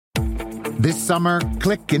This summer,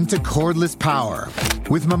 click into cordless power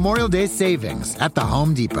with Memorial Day savings at the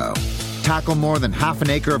Home Depot. Tackle more than half an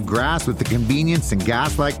acre of grass with the convenience and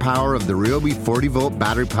gas-like power of the Ryobi 40-volt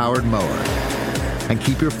battery-powered mower. And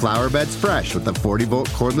keep your flower beds fresh with the 40-volt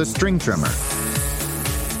cordless string trimmer.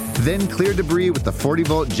 Then clear debris with the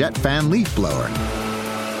 40-volt jet fan leaf blower.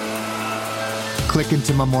 Click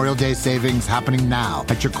into Memorial Day savings happening now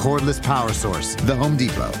at your cordless power source, the Home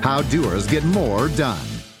Depot. How doers get more done.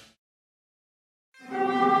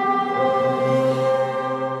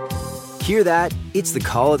 Hear that? It's the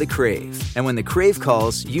call of the Crave. And when the Crave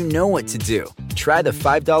calls, you know what to do. Try the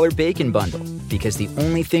 $5 Bacon Bundle, because the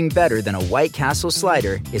only thing better than a White Castle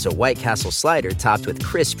slider is a White Castle slider topped with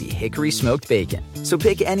crispy hickory smoked bacon. So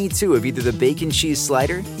pick any two of either the Bacon Cheese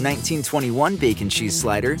Slider, 1921 Bacon Cheese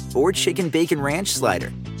Slider, or Chicken Bacon Ranch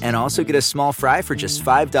Slider. And also get a small fry for just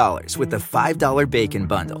 $5 with the $5 Bacon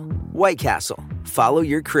Bundle. White Castle. Follow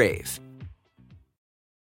your Crave.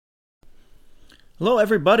 Hello,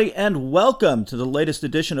 everybody, and welcome to the latest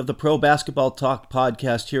edition of the Pro Basketball Talk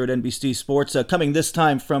podcast here at NBC Sports. Coming this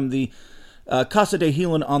time from the Casa de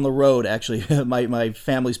Heelan on the road, actually, my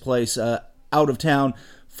family's place, out of town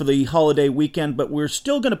for the holiday weekend. But we're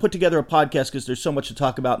still going to put together a podcast because there's so much to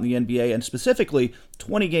talk about in the NBA, and specifically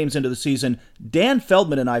 20 games into the season. Dan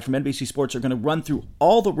Feldman and I from NBC Sports are going to run through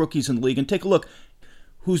all the rookies in the league and take a look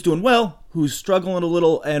who's doing well, who's struggling a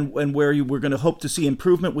little, and where we're going to hope to see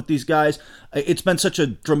improvement with these guys. It's been such a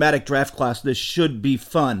dramatic draft class. This should be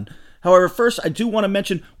fun. However, first, I do want to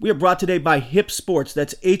mention we are brought today by Hip Sports.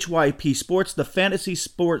 That's HYP Sports, the fantasy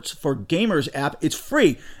sports for gamers app. It's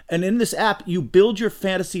free. And in this app, you build your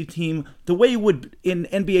fantasy team the way you would in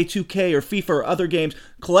NBA 2K or FIFA or other games,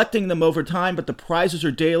 collecting them over time, but the prizes are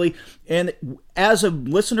daily. And as a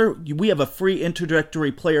listener, we have a free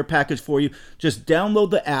introductory player package for you. Just download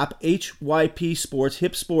the app, HYP Sports,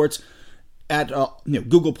 Hip Sports, at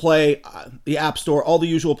Google Play, the App Store, all the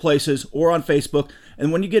usual places, or on Facebook.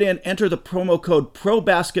 And when you get in, enter the promo code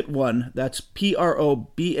PROBASKET1. That's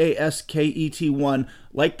PROBASKET1,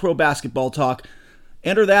 like Pro Basketball Talk.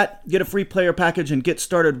 Enter that, get a free player package, and get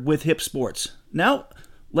started with Hip Sports. Now,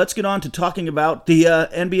 let's get on to talking about the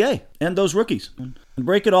NBA and those rookies. And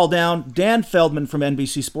break it all down. Dan Feldman from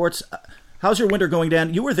NBC Sports. How's your winter going,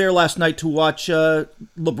 Dan? You were there last night to watch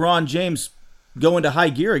LeBron James go into high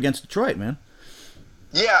gear against Detroit, man.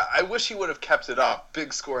 Yeah, I wish he would have kept it up.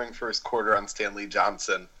 Big scoring first quarter on Stanley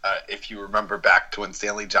Johnson. If you remember back to when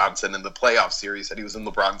Stanley Johnson in the playoff series said he was in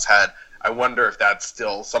LeBron's head, I wonder if that's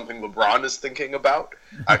still something LeBron is thinking about,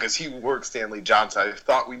 because he worked Stanley Johnson. I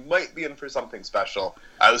thought we might be in for something special.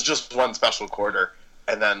 It was just one special quarter,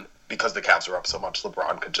 and then because the Cavs were up so much,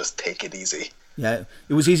 LeBron could just take it easy. Yeah,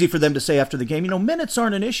 it was easy for them to say after the game, minutes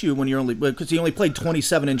aren't an issue when you're because he only played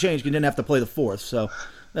 27 and change. You didn't have to play the fourth, so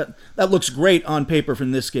that looks great on paper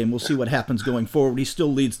from this game. We'll see what happens going forward. He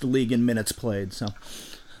still leads the league in minutes played, so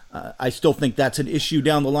I still think that's an issue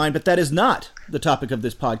down the line, but that is not the topic of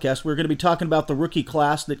this podcast. We're going to be talking about the rookie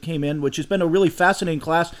class that came in, which has been a really fascinating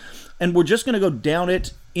class, and we're just going to go down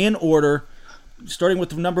it in order, starting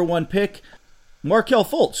with the number one pick, Markelle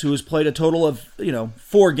Fultz, who has played a total of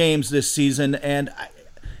 4 games this season, and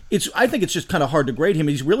I think it's just kind of hard to grade him.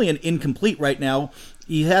 He's really an incomplete right now.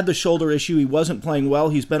 He had the shoulder issue. He wasn't playing well.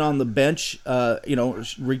 He's been on the bench,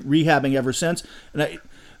 rehabbing ever since. And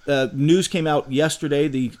news came out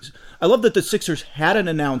yesterday. I love that the Sixers had an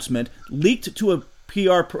announcement leaked to a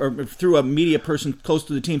PR or through a media person close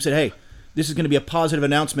to the team. Said, "Hey, this is going to be a positive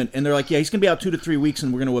announcement," and they're like, "Yeah, he's going to be out 2 to 3 weeks,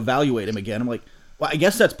 and we're going to evaluate him again." I'm like, well, I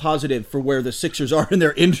guess that's positive for where the Sixers are in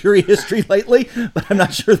their injury history lately, but I'm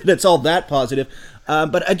not sure that it's all that positive.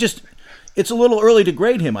 But it's a little early to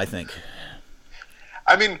grade him, I think.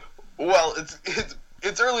 I mean, well,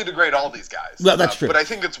 it's early to grade all these guys. Well, that's true. But I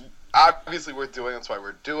think it's obviously worth doing. That's why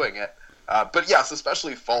we're doing it. But yes,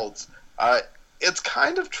 especially Fultz. It's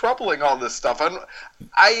kind of troubling, all this stuff.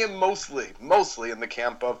 I am mostly in the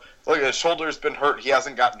camp of, look, his shoulder's been hurt. He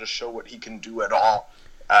hasn't gotten to show what he can do at all.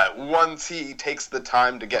 Once he takes the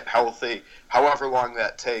time to get healthy, however long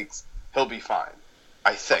that takes, he'll be fine,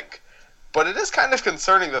 I think. But it is kind of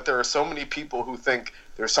concerning that there are so many people who think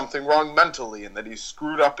there's something wrong mentally and that he's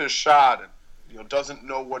screwed up his shot and doesn't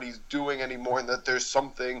know what he's doing anymore, and that there's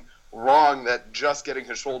something wrong, that just getting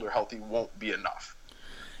his shoulder healthy won't be enough.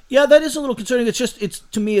 Yeah, that is a little concerning.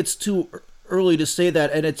 To me, it's too early to say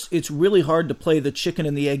that, and it's really hard to play the chicken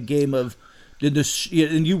and the egg game of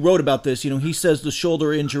and you wrote about this. He says the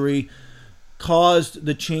shoulder injury caused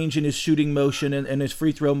the change in his shooting motion and his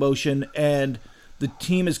free throw motion, and the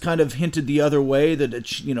team has kind of hinted the other way that a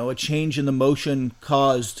change in the motion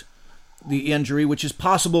caused the injury, which is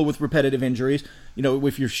possible with repetitive injuries.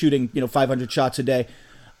 if you're shooting 500 shots a day.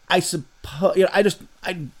 I suppose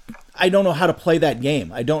I don't know how to play that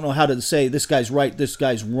game. I don't know how to say this guy's right, this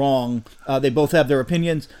guy's wrong. They both have their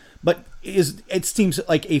opinions, but it seems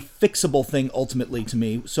like a fixable thing ultimately to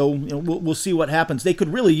me. So we'll see what happens. They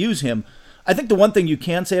could really use him. I think the one thing you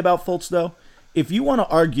can say about Fultz, though, if you want to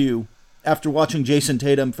argue after watching Jason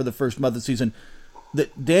Tatum for the first month of the season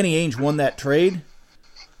that Danny Ainge won that trade,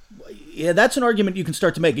 yeah, that's an argument you can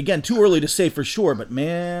start to make. Again, too early to say for sure, but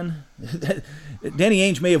man, Danny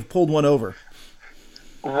Ainge may have pulled one over.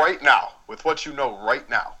 Right now, with what you know right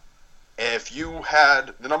now, if you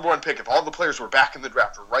had the number one pick, if all the players were back in the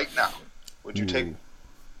draft right now, would you take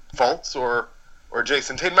Fultz or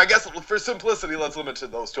Jason Tatum? I guess for simplicity, let's limit to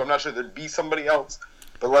those two. I'm not sure there'd be somebody else,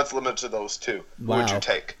 but let's limit to those two. Wow. Who would you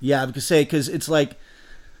take? Yeah, because it's like,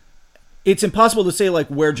 it's impossible to say like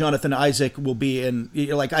where Jonathan Isaac will be in.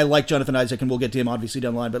 Like, I like Jonathan Isaac, and we'll get to him obviously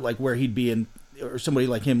down the line, but like where he'd be in, or somebody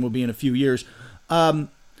like him will be in a few years.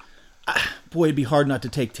 Boy, it'd be hard not to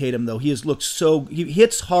take Tatum, though. He has looked he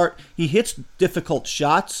hits hard, he hits difficult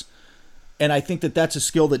shots, and I think that's a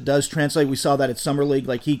skill that does translate. We saw that at Summer League.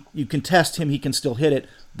 Like, you can test him, he can still hit it.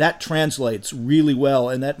 That translates really well,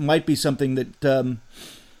 and that might be something that, down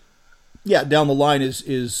the line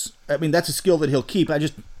is I mean, that's a skill that he'll keep.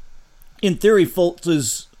 In theory,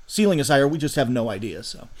 Fultz's ceiling is higher. We just have no idea.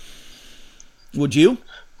 So, would you?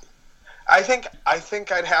 I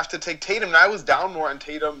think I'd have to take Tatum. And I was down more on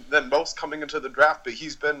Tatum than most coming into the draft, but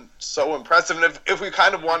he's been so impressive. And if we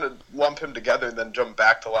kind of want to lump him together, then jump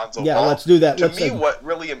back to Lonzo Ball. Let's do that. What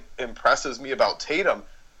really impresses me about Tatum,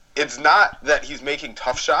 it's not that he's making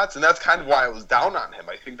tough shots, and that's kind of why I was down on him.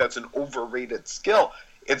 I think that's an overrated skill.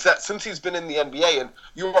 It's that since he's been in the NBA, and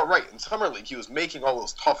you are right, in Summer League he was making all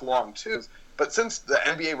those tough long twos, but since the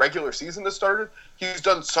NBA regular season has started, he's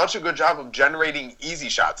done such a good job of generating easy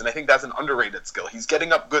shots, and I think that's an underrated skill. He's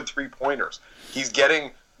getting up good three-pointers. He's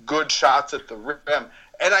getting good shots at the rim,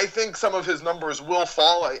 and I think some of his numbers will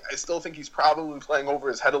fall. I still think he's probably playing over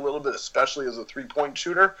his head a little bit, especially as a three-point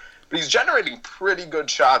shooter, but he's generating pretty good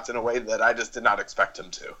shots in a way that I just did not expect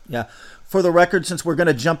him to. Yeah. For the record, since we're going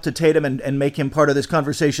to jump to Tatum and make him part of this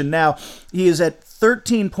conversation now, he is at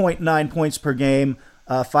 13.9 points per game,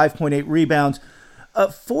 5.8 rebounds,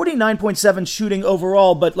 49.7 shooting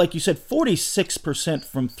overall, but like you said, 46%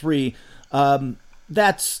 from three.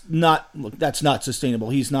 That's not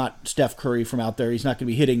sustainable. He's not Steph Curry from out there. He's not going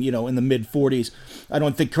to be hitting, in the mid-40s. I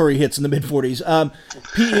don't think Curry hits in the mid-40s.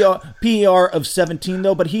 PER of 17,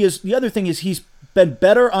 though, but the other thing is he's been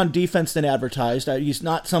better on defense than advertised. He's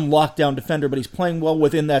not some lockdown defender, but he's playing well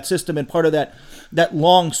within that system, and part of that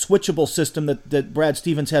long switchable system that Brad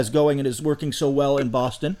Stevens has going and is working so well in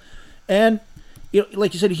Boston. And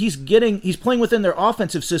like you said, he's playing within their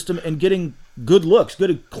offensive system and getting good looks,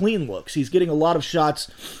 good clean looks. He's getting a lot of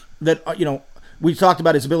shots that we talked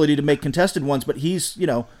about his ability to make contested ones, but he's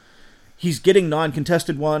getting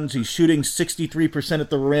non-contested ones. He's shooting 63% at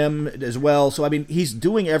the rim as well. So I mean, he's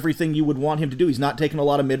doing everything you would want him to do. He's not taking a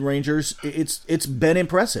lot of mid-rangers. It's been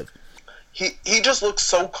impressive. He just looks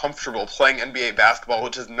so comfortable playing NBA basketball,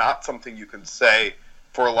 which is not something you can say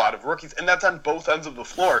for a lot of rookies, and that's on both ends of the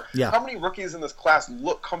floor. Yeah. How many rookies in this class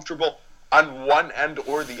look comfortable on one end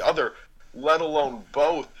or the other, let alone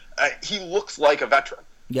both? He looks like a veteran,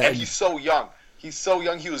 and he's so young. He's so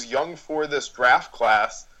young. He was young for this draft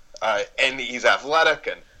class, and he's athletic,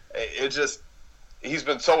 and he's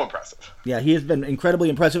been so impressive. Yeah, he has been incredibly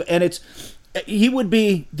impressive, and he would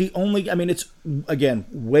be the only. I mean, it's again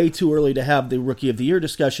way too early to have the Rookie of the Year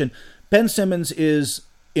discussion. Ben Simmons is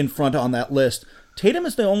in front on that list. Tatum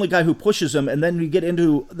is the only guy who pushes him, and then we get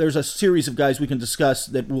into, there's a series of guys we can discuss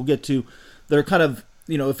that we'll get to that are kind of,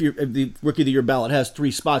 if the Rookie of the Year ballot has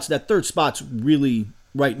 3 spots, that third spot's really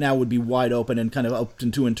right now would be wide open and kind of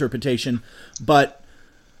open to interpretation. But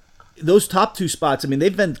those top 2 spots, I mean,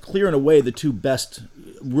 they've been clearing away the 2 best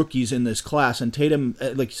rookies in this class, and Tatum,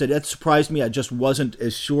 like you said, that surprised me. I just wasn't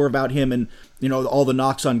as sure about him and, all the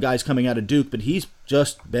knocks on guys coming out of Duke, but he's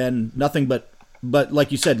just been nothing but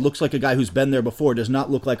like you said, looks like a guy who's been there before, does not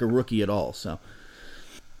look like a rookie at all. So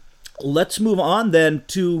let's move on then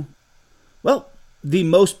to, the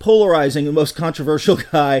most polarizing and most controversial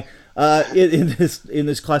guy in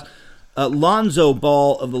this class, Lonzo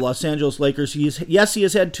Ball of the Los Angeles Lakers. He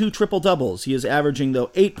has had 2 triple-doubles. He is averaging, though,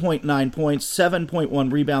 8.9 points,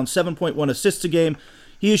 7.1 rebounds, 7.1 assists a game.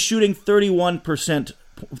 He is shooting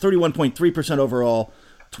 31.3% overall,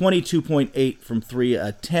 22.8 from 3,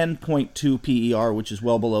 a 10.2 PER, which is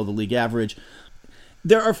well below the league average.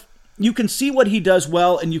 You can see what he does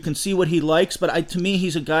well, and you can see what he likes, but to me,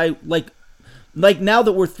 he's a guy like now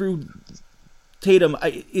that we're through Tatum,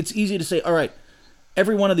 it's easy to say, all right,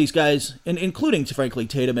 every one of these guys, and including, frankly,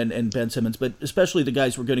 Tatum and Ben Simmons, but especially the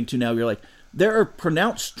guys we're getting to now, you're like, there are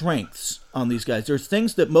pronounced strengths on these guys. There's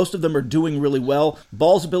things that most of them are doing really well.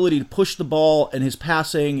 Ball's ability to push the ball and his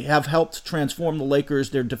passing have helped transform the Lakers.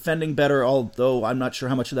 They're defending better, although I'm not sure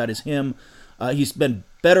how much of that is him. He's been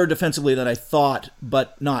better defensively than I thought,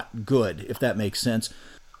 but not good, if that makes sense.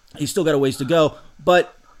 He's still got a ways to go,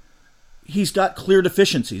 but he's got clear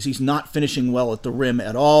deficiencies. He's not finishing well at the rim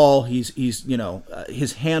at all. He's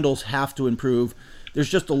his handles have to improve. There's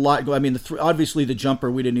just a lot going. I mean, obviously the jumper,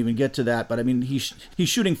 we didn't even get to that, but I mean, he's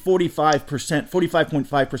shooting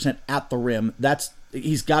 45.5% at the rim.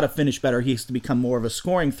 He's got to finish better. He has to become more of a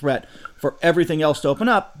scoring threat for everything else to open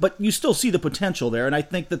up, but you still see the potential there, and I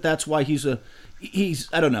think that's why he's I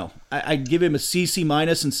don't know. I'd give him a C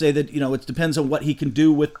minus and say that, it depends on what he can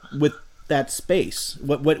do with that space,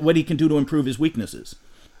 what he can do to improve his weaknesses.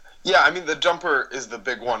 Yeah, I mean, the jumper is the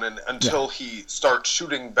big one, and until he starts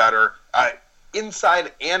shooting better,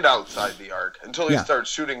 inside and outside the arc, until he starts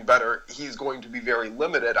shooting better, he's going to be very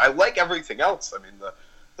limited. I like everything else. I mean,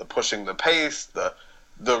 the pushing the pace, the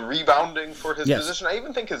rebounding for his position. I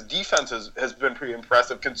even think his defense has been pretty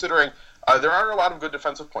impressive, considering there aren't a lot of good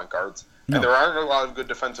defensive point guards, and there aren't a lot of good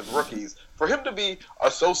defensive rookies. For him to be a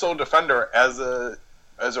so-so defender as a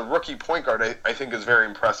rookie point guard, I think is very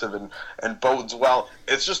impressive and bodes well.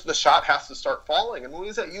 It's just the shot has to start falling. And when he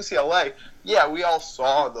was at UCLA, we all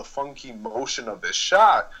saw the funky motion of his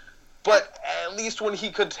shot. But at least when he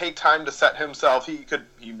could take time to set himself,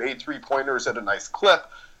 he made three-pointers at a nice clip.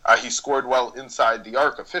 He scored well inside the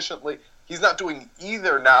arc efficiently. He's not doing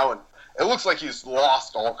either now, and it looks like he's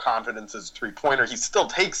lost all confidence as a three-pointer. He still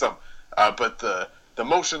takes them, but the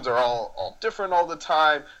motions are all different all the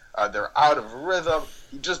time. They're out of rhythm.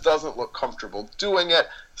 He just doesn't look comfortable doing it.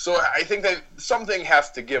 So I think that something has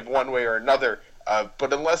to give one way or another.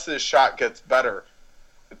 But unless his shot gets better,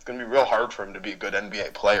 it's going to be real hard for him to be a good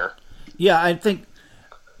NBA player. Yeah, I think,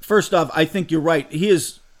 first off, I think you're right.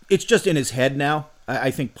 It's just in his head now.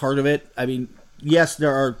 I think part of it. I mean, yes,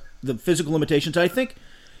 there are the physical limitations. I think,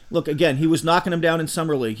 look, again, he was knocking him down in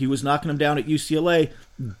Summer League. He was knocking him down at UCLA.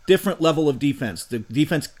 Different level of defense. The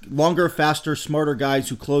defense, longer, faster, smarter guys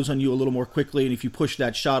who close on you a little more quickly, and if you push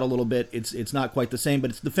that shot a little bit, it's not quite the same,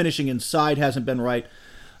 but it's the finishing inside hasn't been right.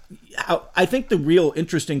 I think the real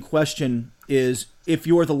interesting question is, if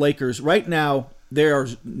you're the Lakers, right now,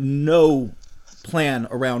 there's no plan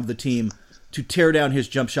around the team to tear down his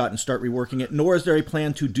jump shot and start reworking it, nor is there a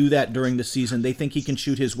plan to do that during the season. They think he can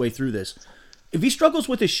shoot his way through this. If he struggles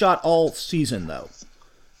with his shot all season, though,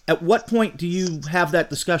 at what point do you have that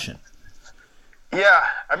discussion? Yeah,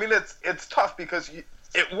 I mean, it's tough because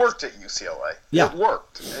it worked at UCLA. Yeah. It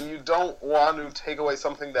worked, and you don't want to take away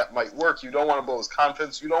something that might work. You don't want to blow his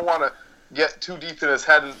confidence. You don't want to get too deep in his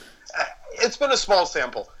head. And it's been a small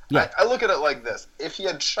sample. Yeah. I look at it like this. If he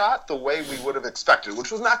had shot the way we would have expected,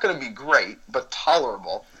 which was not going to be great, but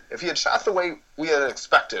tolerable, if he had shot the way we had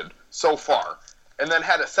expected so far, and then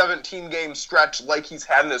had a 17-game stretch like he's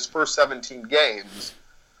had in his first 17 games,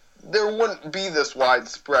 there wouldn't be this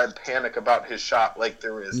widespread panic about his shot like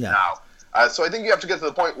there is now. So I think you have to get to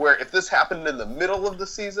the point where if this happened in the middle of the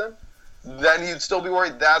season, then you'd still be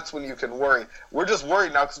worried. That's when you can worry. We're just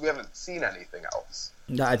worried now because we haven't seen anything else.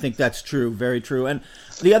 I think that's true, very true. And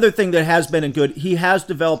the other thing that has been good, he has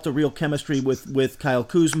developed a real chemistry with Kyle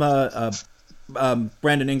Kuzma,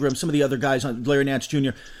 Brandon Ingram, some of the other guys, Larry Nance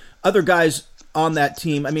Jr., other guys on that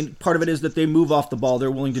team. I mean, part of it is that they move off the ball.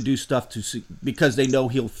 They're willing to do stuff because they know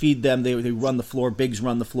he'll feed them. They run the floor. Bigs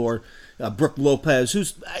run the floor. Brook Lopez,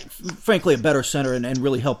 who's frankly a better center and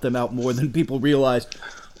really helped them out more than people realize.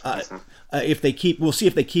 We'll see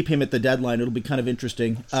if they keep him at the deadline. It'll be kind of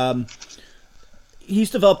interesting.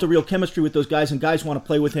 He's developed a real chemistry with those guys, and guys want to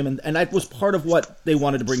play with him, and that was part of what they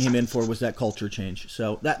wanted to bring him in for, was that culture change.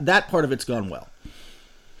 So that part of it's gone well.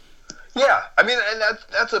 Yeah, I mean, and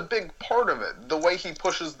that's a big part of it. The way he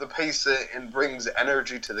pushes the pace and brings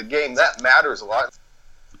energy to the game, that matters a lot.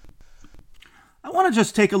 I want to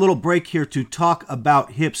just take a little break here to talk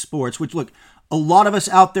about Hip Sports, which, look, a lot of us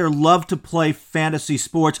out there love to play fantasy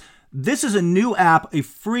sports. This is a new app, a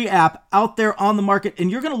free app out there on the market,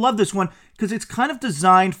 and you're going to love this one because it's kind of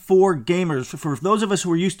designed for gamers, for those of us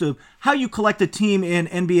who are used to how you collect a team in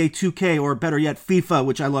NBA 2K, or better yet, FIFA,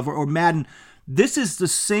 which I love, or Madden. This is the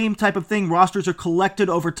same type of thing. Rosters are collected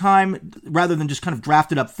over time rather than just kind of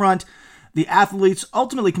drafted up front. The athletes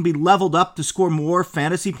ultimately can be leveled up to score more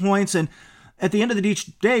fantasy points, and at the end of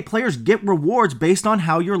each day, players get rewards based on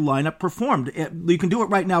how your lineup performed. You can do it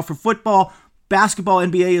right now for football. Basketball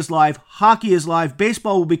NBA is live. Hockey is live.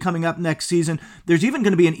 Baseball will be coming up next season. There's even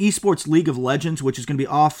going to be an esports League of Legends, which is going to be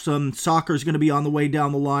awesome. Soccer is going to be on the way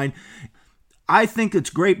down the line. I think it's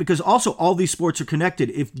great because also all these sports are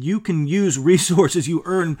connected. If you can use resources you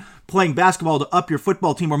earn playing basketball to up your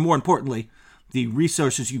football team, or more importantly, the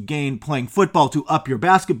resources you gain playing football to up your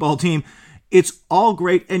basketball team, it's all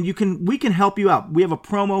great, and we can help you out. We have a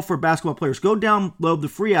promo for basketball players. Go download the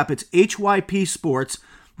free app. It's HYP Sports.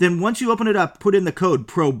 Then once you open it up, put in the code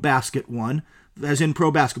PROBASKET1, as in Pro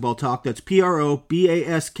Basketball Talk. That's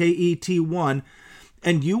PROBASKET1,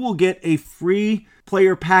 and you will get a free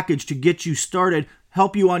player package to get you started,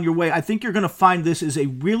 help you on your way. I think you're going to find this is a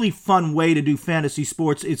really fun way to do fantasy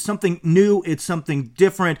sports. It's something new. It's something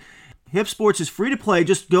different. Hip Sports is free to play.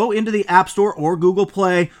 Just go into the App Store or Google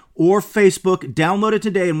Play or Facebook, download it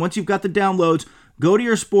today, and once you've got the downloads, go to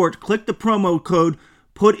your sport, click the promo code,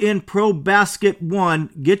 put in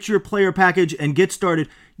ProBasket1, get your player package, and get started.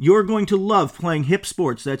 You're going to love playing Hip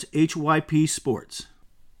Sports. That's HYP Sports.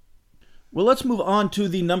 Well, let's move on to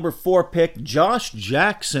the number 4 pick, Josh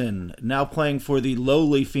Jackson, now playing for the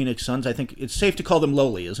lowly Phoenix Suns. I think it's safe to call them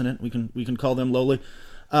lowly, isn't it? We can call them lowly.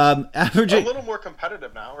 Averaging a little more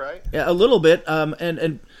competitive now, right? Yeah, a little bit.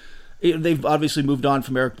 And they've obviously moved on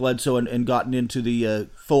from Eric Bledsoe and gotten into the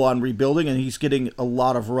full-on rebuilding, and he's getting a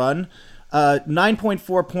lot of run.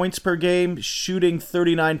 9.4 points per game, shooting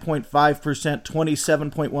 39.5%,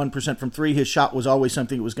 27.1% from three. His shot was always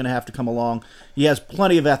something that was going to have to come along. He has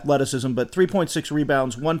plenty of athleticism, but 3.6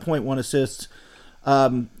 rebounds, 1.1 assists.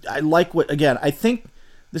 I think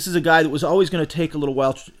this is a guy that was always going to take a little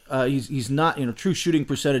while. He's not, true shooting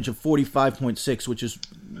percentage of 45.6, which is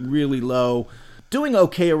really low. Doing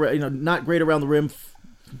okay, not great around the rim.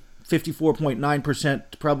 54.9%,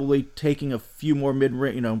 probably taking a few more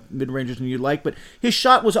mid-rangers than you'd like, but his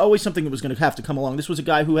shot was always something that was going to have to come along. This was a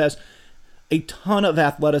guy who has a ton of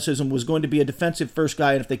athleticism, was going to be a defensive first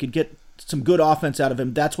guy, and if they could get some good offense out of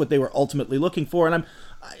him, that's what they were ultimately looking for, and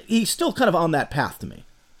he's still kind of on that path to me.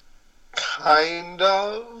 Kind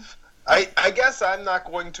of. I guess I'm not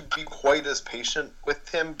going to be quite as patient with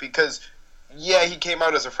him because yeah, he came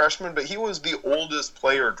out as a freshman, but he was the oldest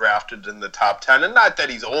player drafted in the top 10. And not that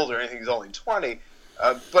he's old or anything, he's only 20.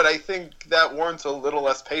 But I think that warrants a little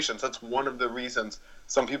less patience. That's one of the reasons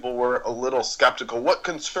some people were a little skeptical. What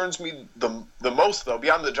concerns me the most, though,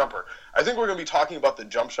 beyond the jumper, I think we're going to be talking about the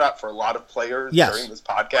jump shot for a lot of players during this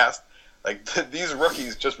podcast. Like, these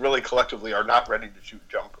rookies just really collectively are not ready to shoot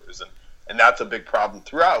jumpers, and that's a big problem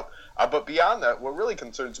throughout. But beyond that, what really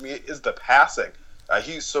concerns me is the passing.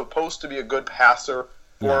 He's supposed to be a good passer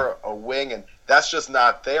for a wing, and that's just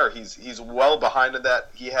not there. He's well behind in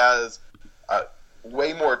that. He has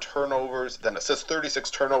way more turnovers than assists, 36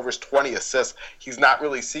 turnovers, 20 assists. He's not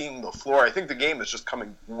really seeing the floor. I think the game is just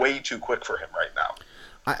coming way too quick for him right now.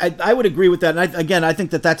 I would agree with that. And I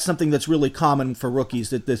think that's something that's really common for rookies,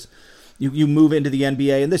 that you move into the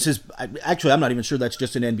NBA, and this is actually, I'm not even sure that's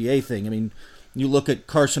just an NBA thing. I mean, you look at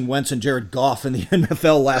Carson Wentz and Jared Goff in the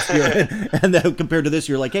NFL last year, and then compared to this,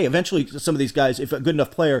 you're like, hey, eventually some of these guys, if a good enough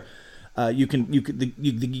player, you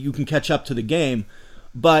can catch up to the game.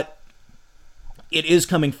 But it is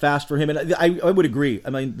coming fast for him, and I would agree. I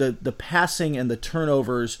mean, the passing and the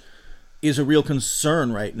turnovers is a real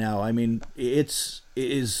concern right now. I mean, it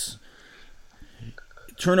is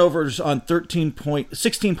turnovers on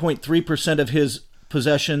 16.3% of his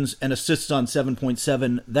possessions and assists on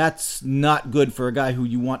 7.7. That's not good for a guy who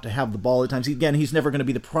you want to have the ball at times. Again, he's never going to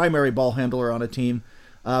be the primary ball handler on a team,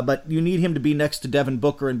 but you need him to be next to Devin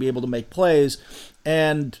Booker and be able to make plays,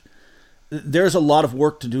 and there's a lot of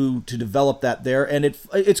work to do to develop that there, and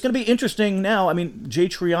it's going to be interesting now. I mean, Jay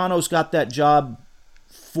Triano's got that job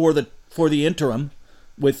for the interim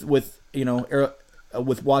with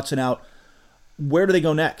Watson out. Where do they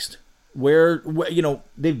go next? Where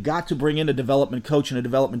they've got to bring in a development coach and a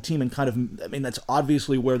development team, and kind of, I mean, that's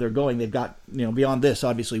obviously where they're going. They've got, beyond this,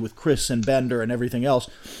 obviously, with Chris and Bender and everything else.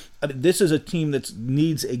 I mean, this is a team that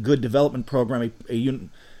needs a good development program, a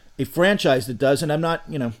franchise that does, and I'm not,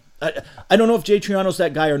 I don't know if Jay Triano's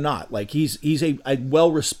that guy or not. Like, he's a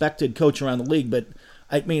well-respected coach around the league, but,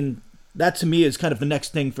 I mean, that to me is kind of the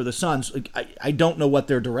next thing for the Suns. Like, I don't know what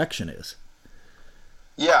their direction is.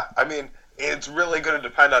 Yeah, I mean, it's really going to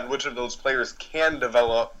depend on which of those players can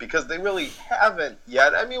develop, because they really haven't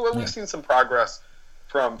yet. I mean, we've seen some progress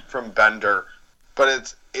from Bender,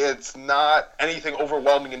 but it's not anything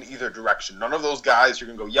overwhelming in either direction. None of those guys you're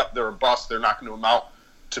going to go, yep, they're a bust. They're not going to amount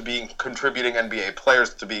to being contributing NBA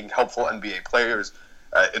players, to being helpful NBA players.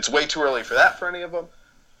 It's way too early for that for any of them.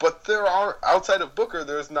 But there are, outside of Booker,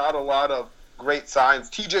 there's not a lot of great signs.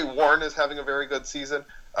 TJ Warren is having a very good season.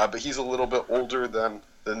 but he's a little bit older than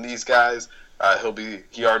these guys.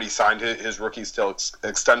 He already signed his rookie still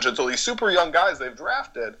extension. So these super young guys they've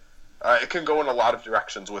drafted, it can go in a lot of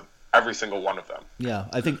directions with every single one of them. Yeah,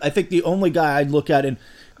 I think the only guy I'd look at, and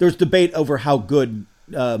there's debate over how good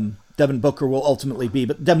Devin Booker will ultimately be,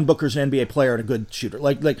 but Devin Booker's an NBA player and a good shooter.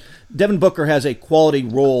 Like Devin Booker has a quality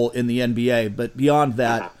role in the NBA, but beyond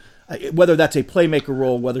that, whether that's a playmaker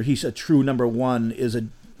role, whether he's a true number one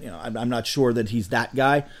I'm not sure that he's that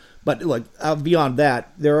guy. But look, beyond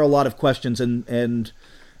that, there are a lot of questions, and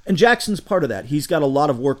Jackson's part of that. He's got a lot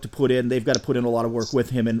of work to put in. They've got to put in a lot of work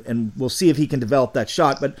with him, and we'll see if he can develop that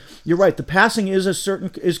shot. But you're right, the passing is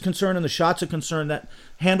concern, and the shot's a concern. That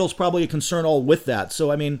handle's probably a concern all with that.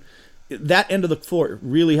 So, I mean, that end of the floor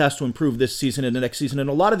really has to improve this season and the next season. And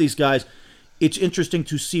a lot of these guys, it's interesting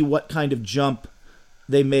to see what kind of jump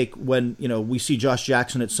they make when we see Josh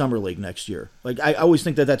Jackson at Summer League next year. Like I always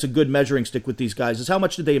think that that's a good measuring stick with these guys is how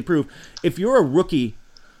much did they improve. If you're a rookie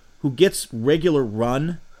who gets regular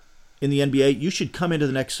run in the NBA, you should come into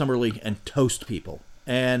the next Summer League and toast people.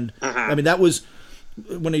 And I mean that was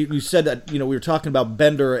when you said that we were talking about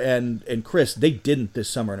Bender and Chris. They didn't this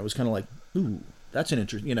summer, and it was kind of like, ooh, that's an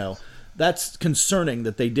interesting. That's concerning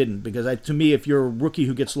that they didn't, because to me, if you're a rookie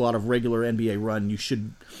who gets a lot of regular NBA run, you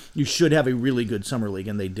should have a really good summer league,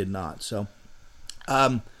 and they did not. So,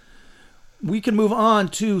 we can move on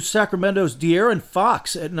to Sacramento's De'Aaron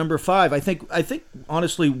Fox at number 5. I think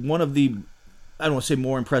honestly one of the, I don't want to say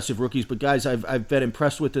more impressive rookies, but guys I've been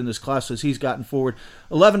impressed with in this class as he's gotten forward.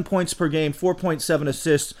 11 points per game, 4.7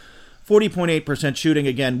 assists. 40.8% shooting.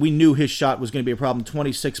 Again, we knew his shot was going to be a problem,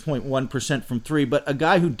 26.1% from 3. But a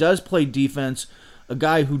guy who does play defense, a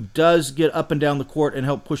guy who does get up and down the court and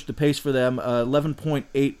help push the pace for them,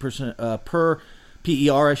 11.8% per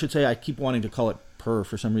PER, I should say. I keep wanting to call it per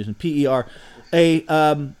for some reason. PER.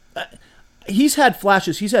 He's had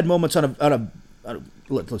flashes. He's had moments on a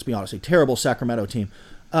let's be honest, a terrible Sacramento team.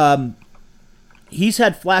 He's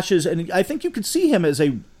had flashes, and I think you could see him as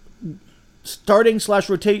a starting /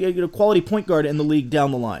 rotate quality point guard in the league down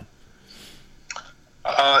the line.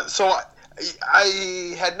 So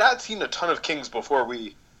I had not seen a ton of Kings before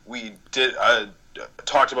we did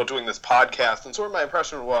talked about doing this podcast, and sort of my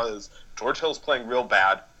impression was George Hill's playing real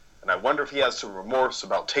bad, and I wonder if he has some remorse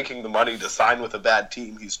about taking the money to sign with a bad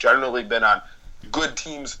team. He's generally been on good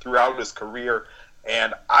teams throughout his career,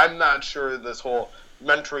 and I'm not sure this whole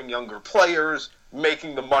mentoring younger players,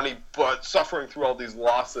 making the money, but suffering through all these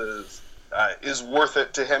losses is worth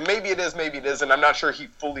it to him. Maybe it is, maybe it isn't. I'm not sure he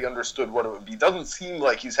fully understood what it would be. Doesn't seem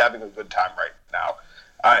like he's having a good time right now.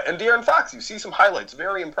 And De'Aaron Fox, you see some highlights,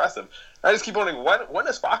 very impressive. I just keep wondering, when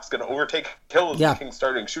is Fox going to overtake Hill as the Kings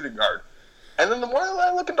starting shooting guard? And then the more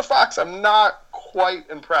I look into Fox, I'm not quite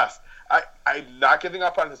impressed. I'm not giving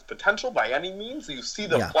up on his potential by any means. You see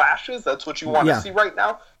the flashes, that's what you want to see right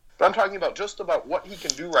now. But I'm talking about just about what he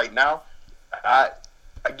can do right now.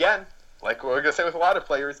 Again, like we're going to say with a lot of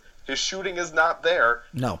players, his shooting is not there,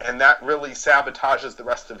 and that really sabotages the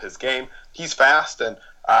rest of his game. He's fast, and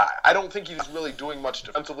I don't think he's really doing much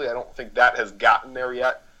defensively. I don't think that has gotten there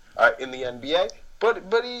yet in the NBA, but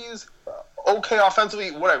he's okay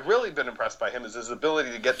offensively. What I've really been impressed by him is his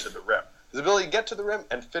ability to get to the rim. His ability to get to the rim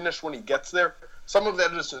and finish when he gets there. Some of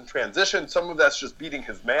that is in transition, some of that's just beating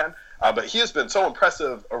his man, but he has been so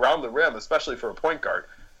impressive around the rim, especially for a point guard.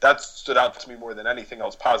 That stood out to me more than anything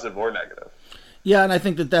else, positive or negative. Yeah, and I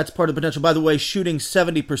think that's part of the potential. By the way, shooting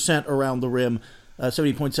 70% around the rim,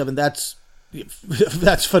 70.7,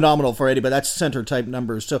 that's phenomenal for anybody. That's center-type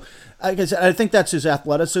numbers. So, like I said, I think that's his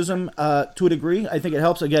athleticism to a degree. I think it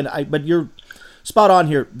helps. Again, but you're spot on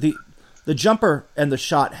here. The jumper and the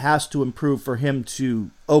shot has to improve for him to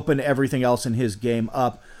open everything else in his game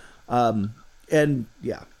up. And,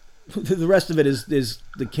 yeah, the rest of it is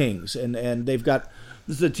the Kings. And they've got –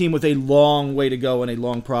 this is a team with a long way to go and a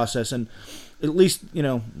long process. And at least,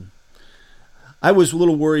 I was a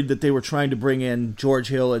little worried that they were trying to bring in George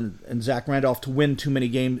Hill and Zach Randolph to win too many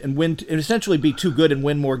games and essentially be too good and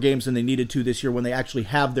win more games than they needed to this year when they actually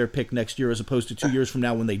have their pick next year as opposed to 2 years from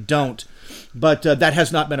now when they don't. But that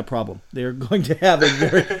has not been a problem. They're going to have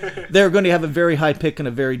a very high pick and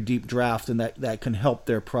a very deep draft, and that can help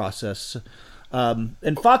their process.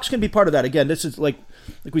 And Fox can be part of that. Again, this is like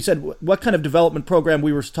we said, what kind of development program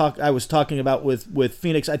I was talking about with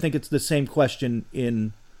Phoenix. I think it's the same question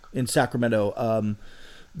in Sacramento.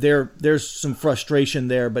 There's some frustration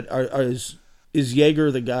there, but is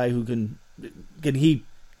Jaeger the guy who can he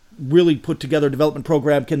really put together a development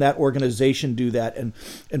program? Can that organization do that and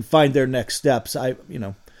find their next steps?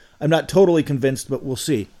 I'm not totally convinced, but we'll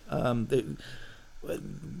see.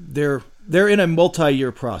 They're in a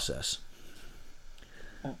multi-year process.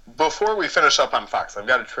 Before we finish up on Fox, I've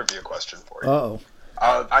got a trivia question for you. Uh-oh.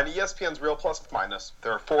 On ESPN's Real Plus Minus,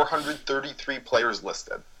 there are 433 players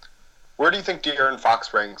listed. Where do you think De'Aaron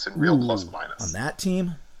Fox ranks in Real Plus Minus? On that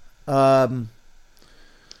team?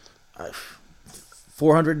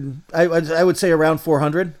 400. I would say around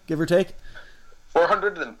 400, give or take.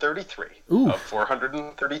 433 Ooh. of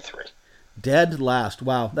 433. Dead last.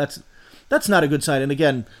 Wow, that's not a good sign. And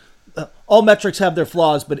again, all metrics have their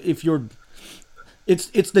flaws, but if you're,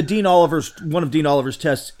 it's one of Dean Oliver's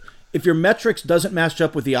tests. If your metrics doesn't match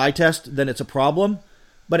up with the eye test, then it's a problem.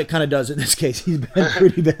 But it kind of does in this case. He's been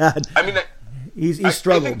pretty bad. I mean, he's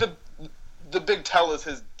struggled. I think the big tell is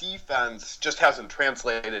his defense just hasn't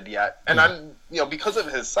translated yet. And because of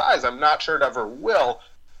his size, I'm not sure it ever will.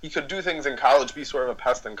 He could do things in college, be sort of a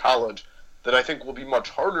pest in college, that I think will be much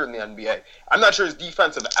harder in the NBA. I'm not sure his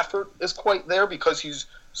defensive effort is quite there because he's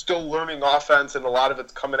still learning offense and a lot of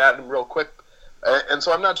it's coming at him real quick. And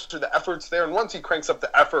so I'm not sure the effort's there. And once he cranks up the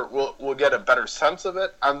effort, we'll get a better sense of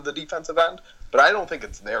it on the defensive end. But I don't think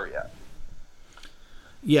it's there yet.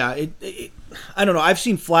 Yeah, I don't know. I've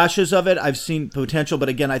seen flashes of it. I've seen potential. But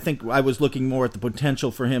again, I think I was looking more at the potential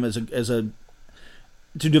for him as a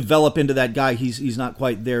to develop into that guy. He's not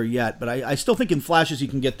quite there yet. But I still think in flashes he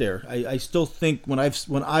can get there. I still think when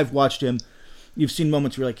I've watched him, you've seen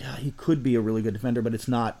moments where you're like, he could be a really good defender, but it's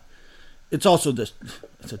not. It's also it's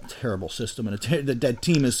a terrible system, and that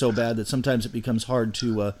team is so bad that sometimes it becomes hard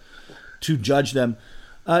to judge them.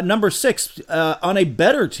 Number 6, on a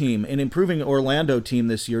better team, an improving Orlando team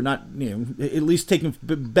this year, not at least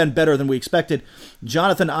been better than we expected.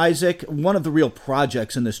 Jonathan Isaac, one of the real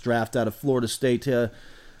projects in this draft out of Florida State,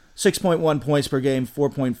 6.1 points per game,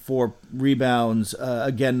 4.4 rebounds.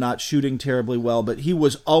 Again, not shooting terribly well, but he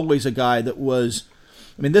was always a guy that was.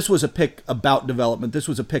 I mean, this was a pick about development. This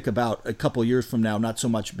was a pick about a couple years from now, not so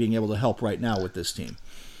much being able to help right now with this team.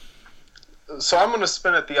 So I'm going to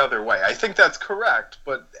spin it the other way. I think that's correct,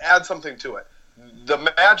 but add something to it. The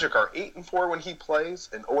Magic are 8-4 when he plays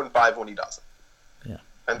and 0-5 when he doesn't. Yeah.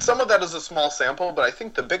 And some of that is a small sample, but I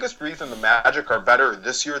think the biggest reason the Magic are better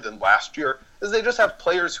this year than last year is they just have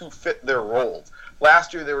players who fit their roles.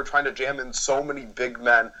 Last year they were trying to jam in so many big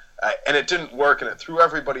men, and it didn't work, and it threw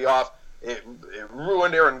everybody off. It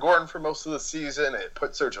ruined Aaron Gordon for most of the season. It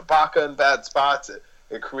put Serge Ibaka in bad spots.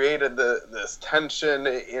 It created this tension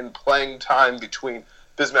in playing time between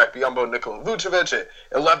Bismack Biyombo and Nikola Vucevic.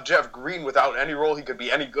 It left Jeff Green without any role he could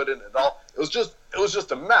be any good in at all. It was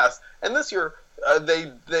just a mess. And this year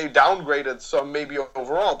they downgraded some maybe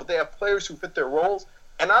overall, but they have players who fit their roles.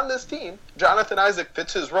 And on this team, Jonathan Isaac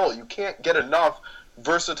fits his role. You can't get enough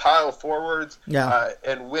versatile forwards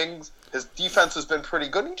and wings. His defense has been pretty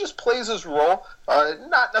good. He just plays his role,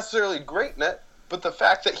 not necessarily great in it, but the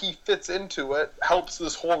fact that he fits into it helps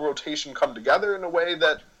this whole rotation come together in a way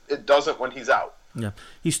that it doesn't when he's out. Yeah,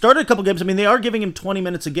 he started a couple games. I mean, they are giving him 20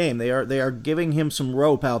 minutes a game. They are giving him some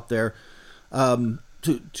rope out there to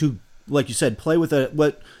like you said, play with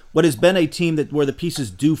what has been a team where the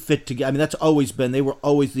pieces do fit together. I mean, that's always been. They were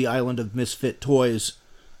always the island of misfit toys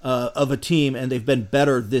of a team, and they've been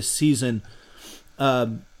better this season.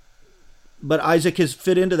 But Isaac has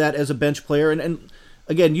fit into that as a bench player, and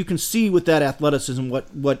again, you can see with that athleticism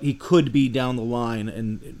what he could be down the line,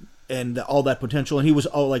 and all that potential. And he was,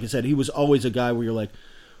 like I said, he was always a guy where you're like,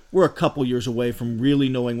 we're a couple years away from really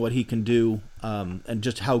knowing what he can do, and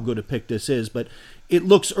just how good a pick this is. But it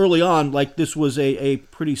looks early on like this was a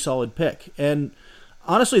pretty solid pick. And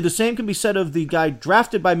honestly, the same can be said of the guy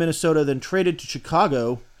drafted by Minnesota, then traded to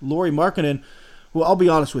Chicago, Lauri Markkanen, who I'll be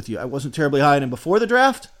honest with you, I wasn't terribly high on him before the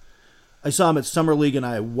draft. I saw him at Summer League, and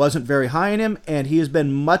I wasn't very high on him, and he has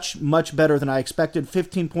been much, much better than I expected.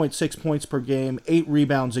 15.6 points per game, 8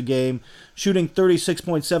 rebounds a game, shooting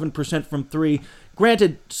 36.7% from 3.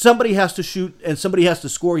 Granted, somebody has to shoot, and somebody has to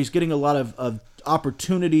score. He's getting a lot of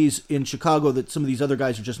opportunities in Chicago that some of these other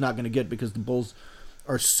guys are just not going to get because the Bulls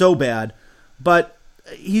are so bad. But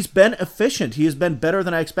he's been efficient. He has been better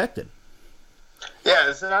than I expected. Yeah,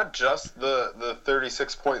 it's not just the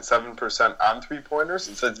 36.7% on three-pointers.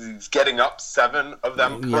 It says he's getting up 7 of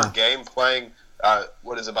them per game, playing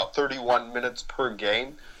about 31 minutes per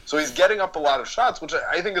game. So he's getting up a lot of shots, which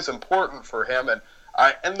I think is important for him. And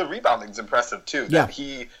the rebounding's impressive, too. Yeah. That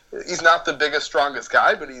he's not the biggest, strongest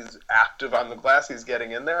guy, but he's active on the glass. He's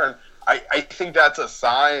getting in there. And I think that's a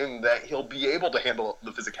sign that he'll be able to handle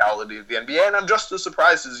the physicality of the NBA. And I'm just as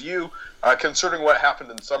surprised as you, concerning what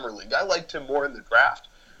happened in Summer League. I liked him more in the draft,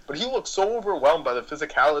 but he looked so overwhelmed by the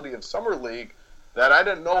physicality of Summer League that I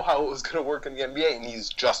didn't know how it was going to work in the NBA, and he's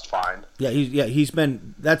just fine. Yeah, he's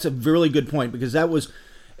been. That's a really good point, because that was,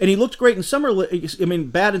 And he looked great in summer league. I mean,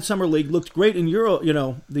 bad in summer league. Looked great in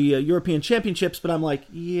the European Championships. But I'm like,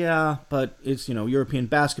 yeah, but it's European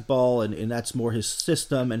basketball, and that's more his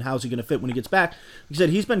system. And how's he going to fit when he gets back? He said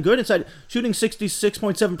he's been good inside, shooting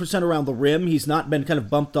 66.7% around the rim. He's not been kind of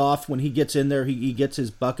bumped off when he gets in there. He gets his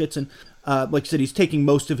buckets, and like I said, he's taking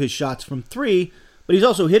most of his shots from three, but he's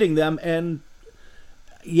also hitting them. And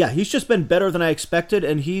yeah, he's just been better than I expected,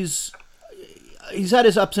 and he's had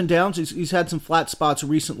his ups and downs. He's had some flat spots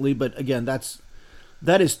recently, but again, that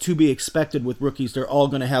is to be expected with rookies. They're all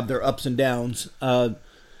going to have their ups and downs. But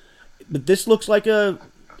this looks like I'm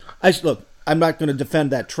not going to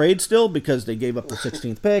defend that trade still because they gave up the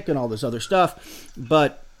 16th pick and all this other stuff.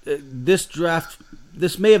 But this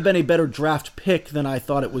may have been a better draft pick than I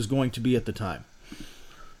thought it was going to be at the time.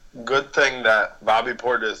 Good thing that Bobby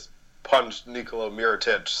Portis punched Nikola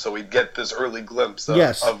Mirotic so we'd get this early glimpse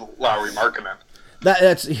of Lauri Markkanen.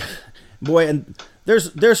 That's boy, and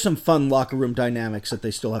there's some fun locker room dynamics that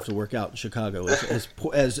they still have to work out in Chicago as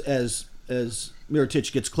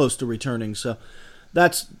Mirotic gets close to returning. So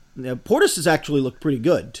that's Portis has actually looked pretty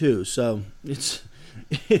good too. So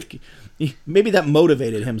maybe that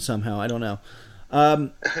motivated him somehow. I don't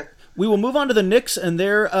know. We will move on to the Knicks and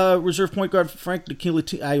their reserve point guard Frank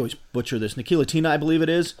Ntilikina. I always butcher this. Ntilikina, I believe it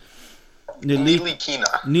is. Ntilikina.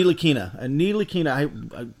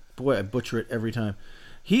 I butcher it every time.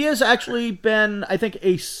 He has actually been, I think,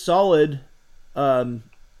 a solid. Look,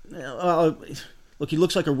 he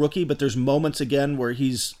looks like a rookie, but there's moments again where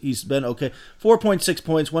he's been okay. 4.6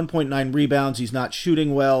 points, 1.9 rebounds. He's not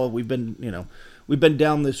shooting well. We've been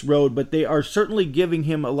down this road, but they are certainly giving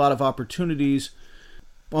him a lot of opportunities.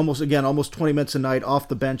 Almost 20 minutes a night off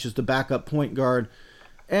the bench as the backup point guard,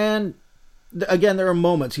 and again, there are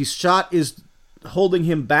moments. His shot is holding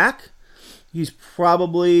him back. He's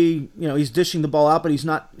probably, he's dishing the ball out, but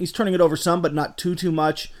he's turning it over some, but not too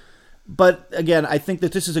much. But again, I think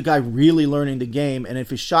that this is a guy really learning the game, and if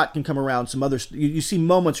his shot can come around, some other, you see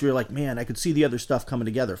moments where you're like, man, I could see the other stuff coming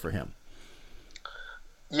together for him.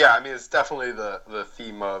 Yeah, I mean, it's definitely the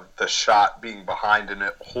theme of the shot being behind and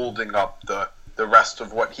it holding up the rest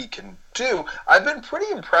of what he can do. I've been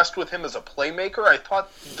pretty impressed with him as a playmaker. I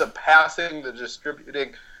thought the passing, the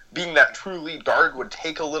distributing, being that true lead guard would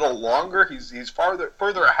take a little longer. He's further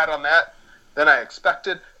ahead on that than I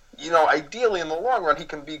expected. Ideally in the long run, he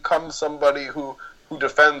can become somebody who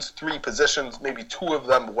defends three positions, maybe two of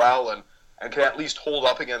them well, and can at least hold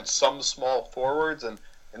up against some small forwards, and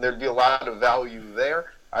there'd be a lot of value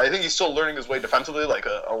there. I think he's still learning his way defensively like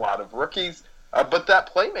a lot of rookies. But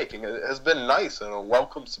that playmaking has been nice and a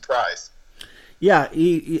welcome surprise. Yeah,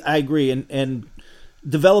 I agree, and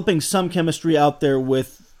developing some chemistry out there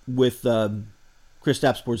with Kristaps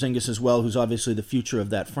Porzingis as well, who's obviously the future of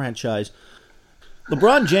that franchise.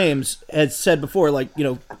 LeBron James had said before,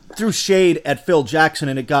 threw shade at Phil Jackson,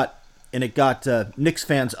 and it got Knicks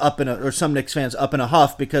fans some Knicks fans up in a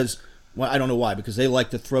huff because, well, I don't know why, because they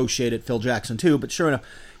like to throw shade at Phil Jackson too. But sure enough.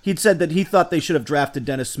 He'd said that he thought they should have drafted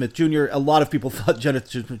Dennis Smith Jr. A lot of people thought Dennis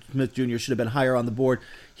Smith Jr. should have been higher on the board.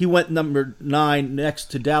 He went number 9 next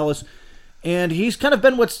to Dallas. And he's kind of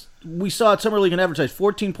been what we saw at Summer League and advertised,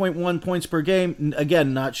 14.1 points per game.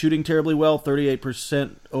 Again, not shooting terribly well,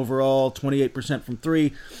 38% overall, 28% from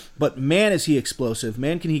 3. But man, is he explosive.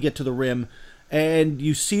 Man, can he get to the rim. And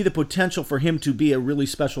you see the potential for him to be a really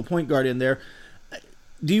special point guard in there.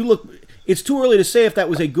 It's too early to say if that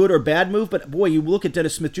was a good or bad move, but boy, you look at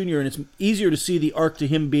Dennis Smith Jr. and it's easier to see the arc to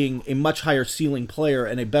him being a much higher ceiling player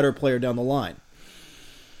and a better player down the line.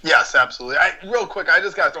 Yes, absolutely. Real quick, I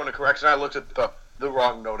just got to throw in a correction. I looked at the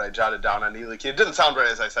wrong note I jotted down on Ntilikina. It didn't sound right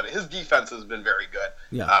as I said it. His defense has been very good.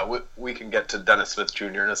 Yeah. We can get to Dennis Smith Jr.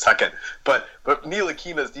 in a second. But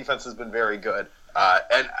Ntilikina's defense has been very good.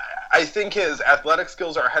 And I think his athletic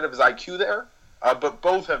skills are ahead of his IQ there, but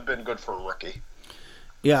both have been good for a rookie.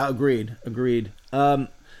 Yeah, agreed.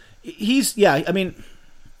 His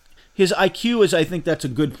IQ is, I think that's a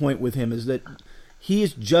good point with him, is that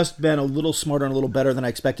he's just been a little smarter and a little better than I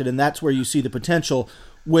expected, and that's where you see the potential.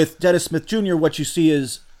 With Dennis Smith Jr., what you see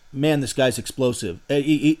is, man, this guy's explosive.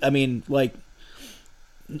 I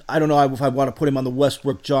don't know if I want to put him on the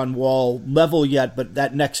Westbrook, John Wall level yet, but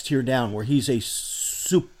that next tier down where he's a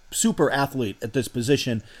super athlete at this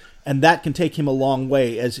position, and that can take him a long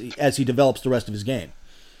way as he develops the rest of his game.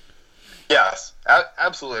 Yes,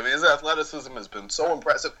 absolutely. I mean, his athleticism has been so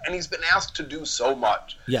impressive, and he's been asked to do so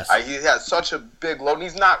much. Yes. He has such a big load, and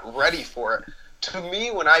he's not ready for it. To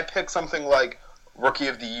me, when I pick something like Rookie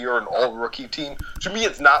of the Year, an all-rookie team, to me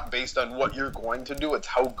it's not based on what you're going to do, it's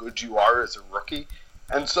how good you are as a rookie.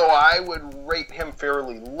 And so I would rate him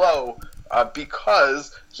fairly low,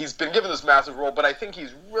 because he's been given this massive role, but I think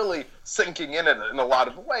he's really sinking in it in a lot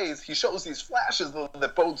of ways. He shows these flashes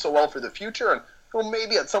that bode so well for the future, and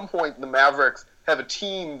maybe at some point the Mavericks have a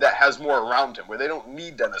team that has more around him, where they don't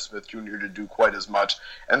need Dennis Smith Jr. to do quite as much.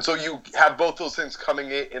 And so you have both those things coming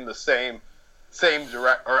in the same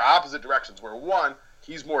direct or opposite directions, where one,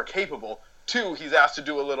 he's more capable, two, he's asked to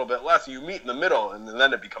do a little bit less. You meet in the middle, and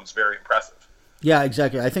then it becomes very impressive. Yeah,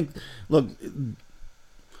 exactly. I think, look,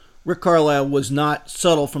 Rick Carlisle was not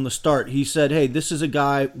subtle from the start. He said, hey, this is a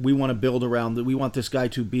guy we want to build around. We want this guy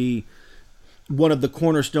to be one of the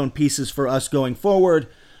cornerstone pieces for us going forward.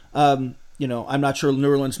 I'm not sure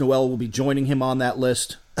Nerlens Noel will be joining him on that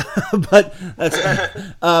list. but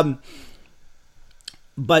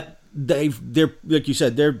they're like you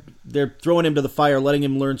said, they're throwing him to the fire, letting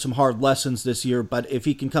him learn some hard lessons this year. But if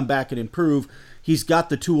he can come back and improve, he's got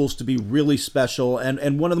the tools to be really special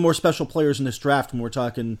and one of the more special players in this draft when we're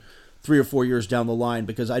talking 3 or 4 years down the line,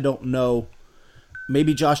 because I don't know,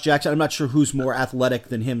 maybe Josh Jackson, I'm not sure who's more athletic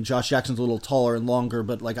than him. Josh Jackson's a little taller and longer,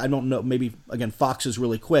 but I don't know, maybe, again, Fox is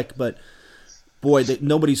really quick, but boy,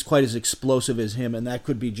 nobody's quite as explosive as him, and that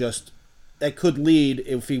could lead,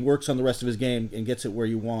 if he works on the rest of his game and gets it where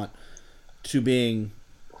you want, to being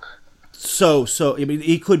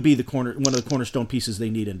he could be one of the cornerstone pieces they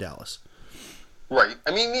need in Dallas. Right.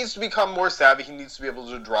 I mean, he needs to become more savvy. He needs to be able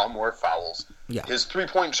to draw more fouls. Yeah. His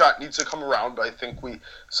three-point shot needs to come around, but I think we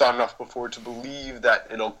saw enough before to believe that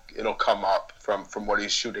it'll come up from what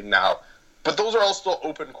he's shooting now. But those are all still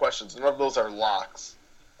open questions. None of those are locks.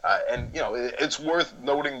 It's worth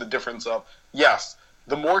noting the difference of, yes,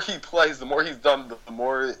 the more he plays, the more he's done,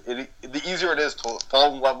 the easier it is to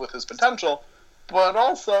fall in love with his potential. But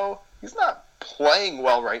also, he's not playing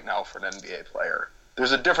well right now for an NBA player.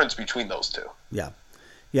 There's a difference between those two.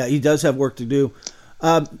 Yeah, he does have work to do.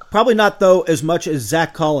 Probably not, though, as much as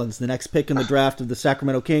Zach Collins, the next pick in the draft of the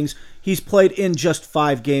Sacramento Kings. He's played in just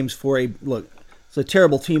 5 games for it's a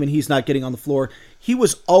terrible team, and he's not getting on the floor. He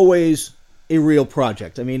was always a real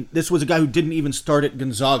project. I mean, this was a guy who didn't even start at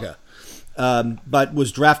Gonzaga, but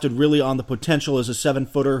was drafted really on the potential as a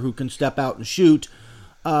 7-footer who can step out and shoot.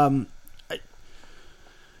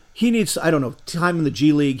 He needs, time in the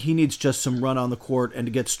G League. He needs just some run on the court and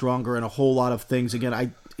to get stronger and a whole lot of things.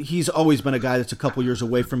 Again, he's always been a guy that's a couple years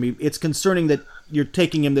away from me. It's concerning that you're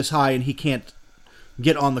taking him this high and he can't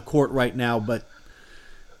get on the court right now, but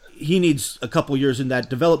he needs a couple years in that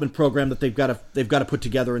development program that they've got to put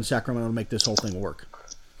together in Sacramento to make this whole thing work.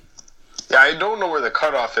 Yeah, I don't know where the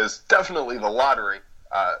cutoff is. Definitely the lottery,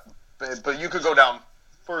 but you could go down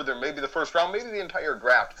further, maybe the first round, maybe the entire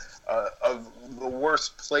draft. Of the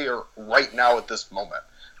worst player right now at this moment.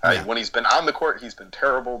 When he's been on the court, he's been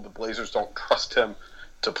terrible. The Blazers don't trust him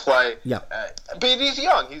to play. Yeah. But he's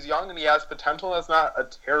young. He's young and he has potential. That's not a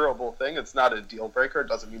terrible thing. It's not a deal breaker. It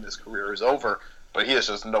doesn't mean his career is over, but he is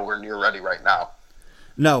just nowhere near ready right now.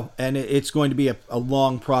 No, and it's going to be a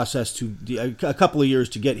long process a couple of years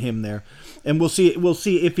to get him there. And we'll see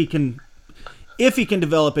if he can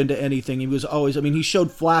develop into anything. He was always, he showed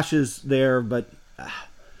flashes there, but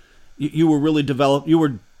you were really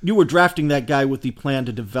you were drafting that guy with the plan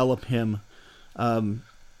to develop him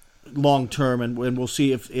long term, and we'll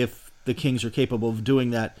see if the Kings are capable of doing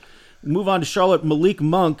that. Move on to Charlotte. Malik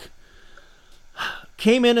Monk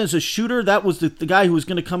came in as a shooter. That was the guy who was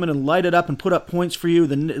going to come in and light it up and put up points for you.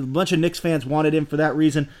 A bunch of Knicks fans wanted him for that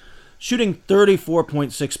reason. Shooting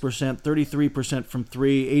 34.6%, 33% from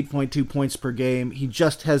 3, 8.2 points per game. He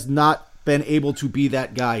just has not been able to be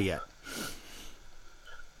that guy yet.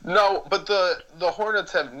 No, but the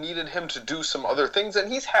Hornets have needed him to do some other things,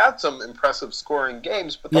 and he's had some impressive scoring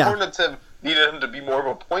games, but the Hornets have needed him to be more of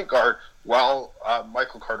a point guard while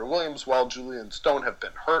Michael Carter-Williams, while Julian Stone have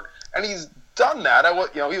been hurt, and he's done that.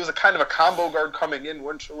 He was a kind of a combo guard coming in,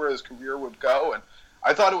 wasn't sure where his career would go, and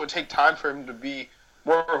I thought it would take time for him to be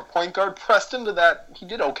more of a point guard. Pressed into that, he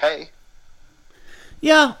did okay.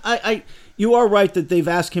 Yeah, you are right that they've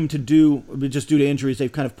asked him to do, just due to injuries,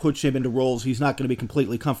 they've kind of pushed him into roles he's not going to be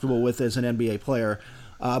completely comfortable with as an NBA player.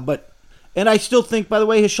 And I still think, by the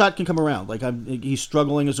way, his shot can come around. He's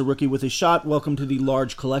struggling as a rookie with his shot. Welcome to the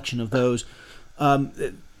large collection of those.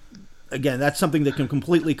 Again, that's something that can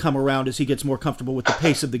completely come around as he gets more comfortable with the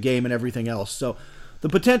pace of the game and everything else. So the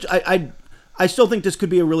potential, I still think this could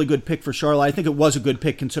be a really good pick for Charlotte. I think it was a good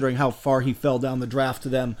pick considering how far he fell down the draft to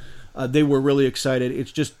them. They were really excited.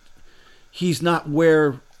 It's just he's not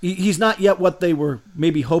yet what they were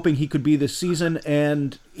maybe hoping he could be this season,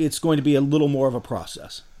 and it's going to be a little more of a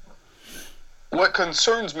process. What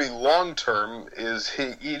concerns me long term is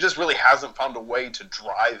he just really hasn't found a way to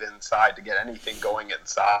drive inside, to get anything going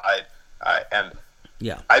inside. And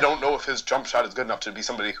Yeah. I don't know if his jump shot is good enough to be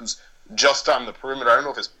somebody who's just on the perimeter. I don't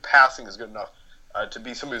know if his passing is good enough to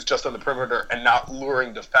be somebody who's just on the perimeter and not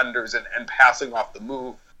luring defenders and passing off the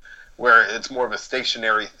move, where it's more of a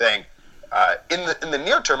stationary thing. In the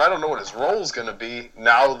near term, I don't know what his role is going to be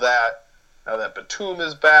now that Batum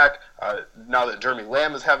is back, now that Jeremy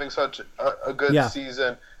Lamb is having such a good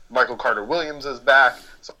season, Michael Carter-Williams is back.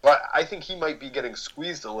 So I think he might be getting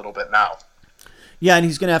squeezed a little bit now. Yeah, and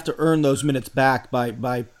he's going to have to earn those minutes back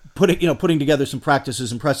by putting together some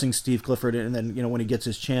practices and pressing Steve Clifford, and then when he gets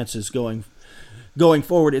his chances going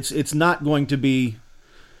forward, it's not going to be.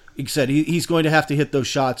 Like I said, he's going to have to hit those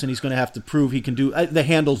shots, and he's going to have to prove he can do. The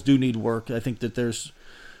handles do need work. I think that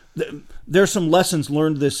there's some lessons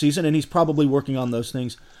learned this season, and he's probably working on those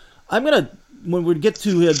things. When we get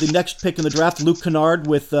to the next pick in the draft, Luke Kennard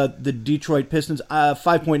with the Detroit Pistons,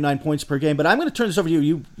 5.9 points per game. But I'm going to turn this over to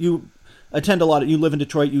you. You attend a lot. You live in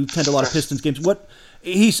Detroit. You attend a lot of Pistons games.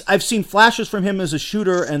 I've seen flashes from him as a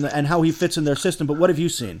shooter and how he fits in their system. But what have you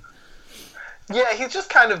seen? Yeah, he's just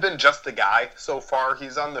kind of been just a guy so far.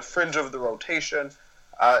 He's on the fringe of the rotation.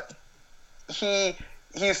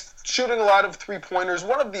 He's shooting a lot of three-pointers.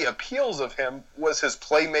 One of the appeals of him was his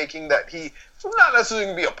playmaking, that he's not necessarily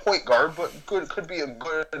going to be a point guard, but could be a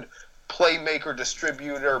good playmaker,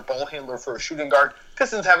 distributor, ball handler for a shooting guard.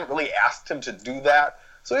 Pistons haven't really asked him to do that.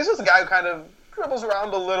 So he's just a guy who kind of dribbles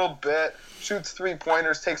around a little bit, shoots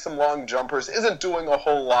three-pointers, takes some long jumpers, isn't doing a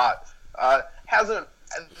whole lot. Hasn't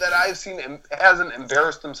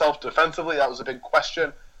embarrassed himself defensively. That was a big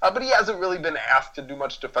question. But he hasn't really been asked to do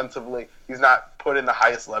much defensively. He's not put in the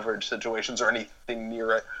highest leverage situations or anything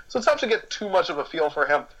near it. So it's tough to get too much of a feel for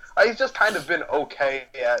him. He's just kind of been okay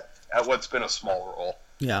at what's been a small role.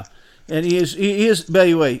 Yeah. And he is, by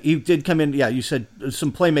the way, he did come in, you said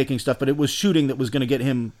some playmaking stuff, but it was shooting that was going to get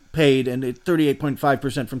him paid, and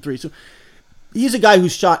 38.5% from three. So he's a guy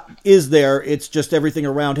whose shot is there. It's just everything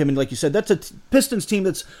around him. And like you said, that's a Pistons team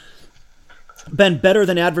that's been better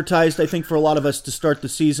than advertised, I think, for a lot of us to start the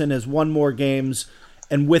season, has won more games.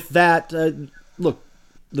 And with that, look,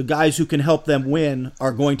 the guys who can help them win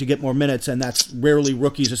are going to get more minutes, and that's rarely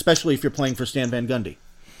rookies, especially if you're playing for Stan Van Gundy.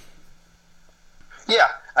 Yeah,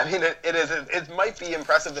 I mean, it might be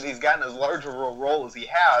impressive that he's gotten as large of a role as he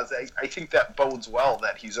has. I think that bodes well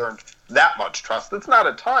that he's earned that much trust. It's not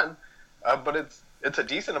a ton, but it's a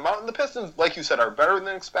decent amount. And the Pistons, like you said, are better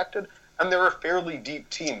than expected, and they're a fairly deep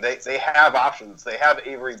team. They have options. They have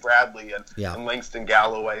Avery Bradley and Langston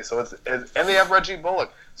Galloway. So and they have Reggie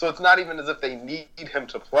Bullock. So it's not even as if they need him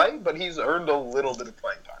to play, but he's earned a little bit of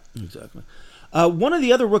playing time. Exactly. One of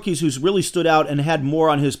the other rookies who's really stood out and had more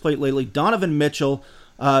on his plate lately, Donovan Mitchell,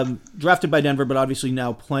 drafted by Denver, but obviously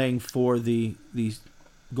now playing for the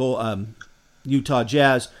Utah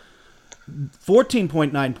Jazz.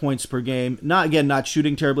 14.9 points per game. Not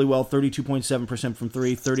shooting terribly well, 32.7% from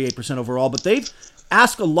three, 38% overall. But they've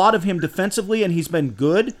asked a lot of him defensively, and he's been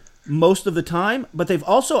good most of the time. But they've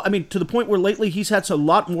also, to the point where lately he's had a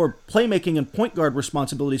lot more playmaking and point guard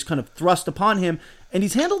responsibilities kind of thrust upon him, and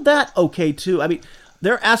he's handled that okay too.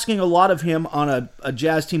 They're asking a lot of him on a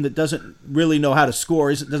Jazz team that doesn't really know how to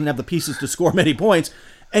score, doesn't have the pieces to score many points,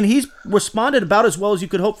 and he's responded about as well as you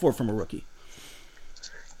could hope for from a rookie.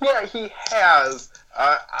 Yeah, he has.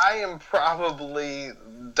 I am probably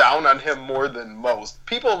down on him more than most.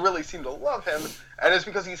 People really seem to love him, and it's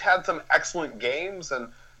because he's had some excellent games, and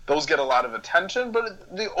those get a lot of attention, but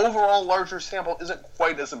the overall larger sample isn't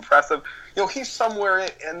quite as impressive. He's somewhere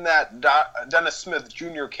in that Dennis Smith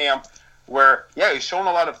Jr. camp where, he's shown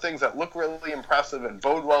a lot of things that look really impressive and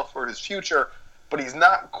bode well for his future, but he's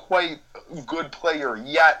not quite a good player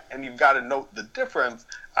yet, and you've got to note the difference.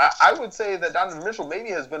 I would say that Donovan Mitchell maybe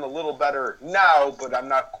has been a little better now, but I'm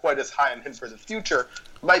not quite as high on him for the future.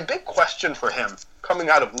 My big question for him coming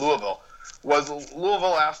out of Louisville was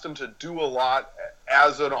Louisville asked him to do a lot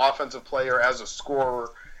as an offensive player, as a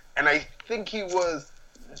scorer, and I think he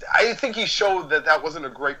showed that wasn't a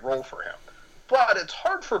great role for him. But it's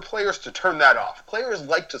hard for players to turn that off. Players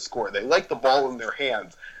like to score. They like the ball in their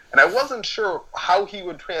hands. And I wasn't sure how he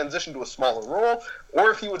would transition to a smaller role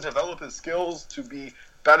or if he would develop his skills to be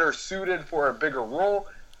better suited for a bigger role.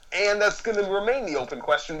 And that's going to remain the open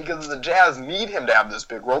question because the Jazz need him to have this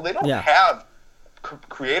big role. They don't have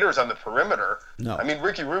creators on the perimeter. No.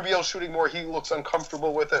 Ricky Rubio shooting more. He looks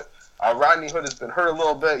uncomfortable with it. Rodney Hood has been hurt a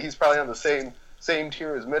little bit. He's probably on the same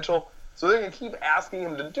tier as Mitchell. So they're going to keep asking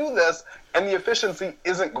him to do this, and the efficiency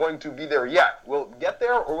isn't going to be there yet. Will it get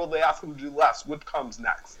there, or will they ask him to do less? What comes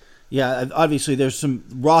next? Yeah, obviously there's some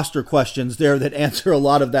roster questions there that answer a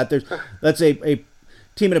lot of that. That's a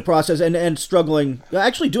team in a process and struggling,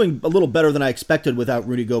 actually doing a little better than I expected without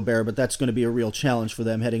Rudy Gobert, but that's going to be a real challenge for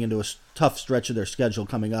them heading into a tough stretch of their schedule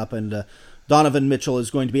coming up. And Donovan Mitchell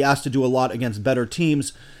is going to be asked to do a lot against better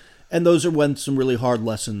teams, and those are when some really hard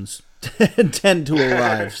lessons tend to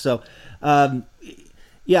arrive. So,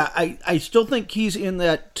 I still think he's in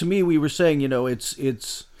that. To me, we were saying,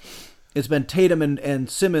 it's been Tatum and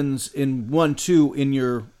Simmons in 1-2 in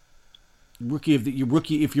your rookie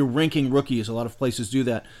if you're ranking rookies. A lot of places do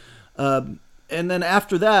that, and then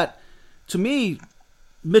after that, to me,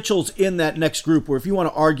 Mitchell's in that next group where if you want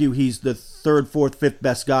to argue he's the third, fourth, fifth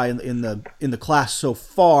best guy in the class so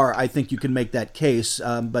far, I think you can make that case.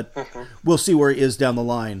 But we'll see where he is down the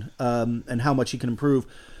line and how much he can improve.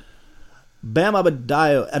 Bam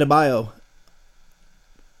Adebayo,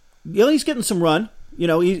 he's getting some run.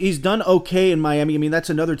 He's done okay in Miami. I mean, that's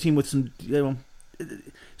another team with some,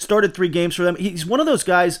 started 3 games for them. He's one of those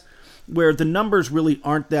guys where the numbers really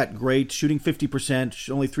aren't that great, shooting 50%,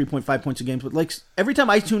 only 3.5 points a game. But every time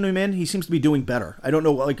I tune him in, he seems to be doing better. I don't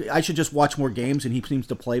know, I should just watch more games and he seems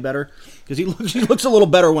to play better because he looks a little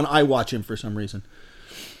better when I watch him for some reason.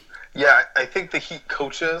 Yeah, I think the Heat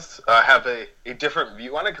coaches have a different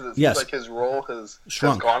view on it because it seems like his role has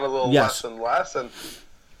gone a little less and less. And,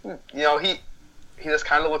 he just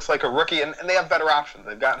kind of looks like a rookie, and they have better options.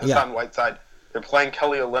 They've got Hassan Whiteside. They're playing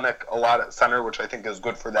Kelly Olynyk a lot at center, which I think is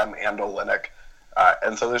good for them and Olynyk.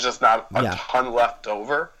 And so there's just not a ton left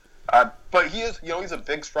over. But he is, he's a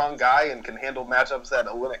big, strong guy and can handle matchups that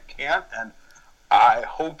Olynyk can't. And I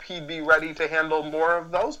hope he'd be ready to handle more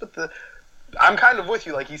of those. But I'm kind of with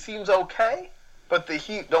you. He seems okay, but the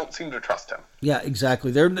Heat don't seem to trust him. Yeah,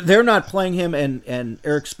 exactly. They're not playing him, and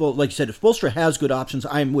Eric Spoelstra, like you said, if Spoelstra has good options,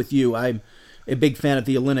 I'm with you. I'm a big fan of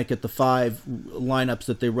the Olynyk at the 5 lineups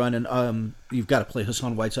that they run, and you've got to play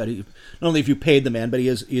Hassan Whiteside. Not only if you paid the man, but he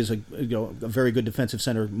is a very good defensive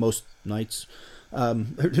center most nights.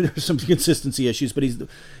 There's some consistency issues, but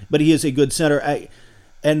he is a good center,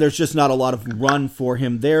 and there's just not a lot of run for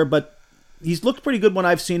him there. But he's looked pretty good when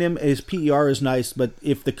I've seen him. His PER is nice, but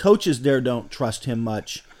if the coaches there don't trust him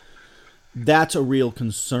much, that's a real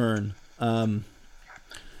concern.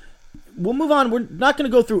 We'll move on. We're not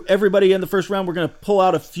going to go through everybody in the first round. We're going to pull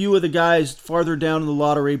out a few of the guys farther down in the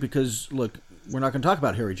lottery because, look, we're not going to talk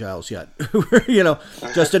about Harry Giles yet.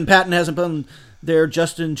 Justin Patton hasn't been there.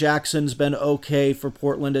 Justin Jackson's been okay for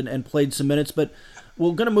Portland and played some minutes. But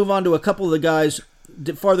we're going to move on to a couple of the guys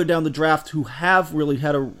farther down the draft who have really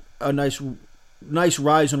had a nice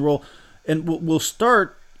rise and roll. And we'll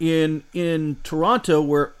start in Toronto,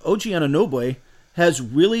 where OG Anunoby has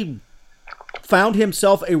really found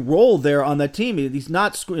himself a role there on that team. He's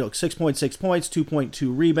not 6.6 points,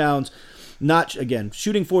 2.2 rebounds, not, again,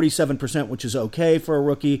 shooting 47%, which is okay for a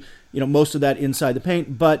rookie, most of that inside the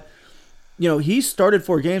paint. But, he's started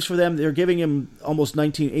 4 games for them. They're giving him almost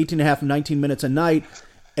 18.5, 19 minutes a night,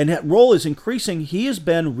 and that role is increasing. He has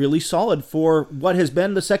been really solid for what has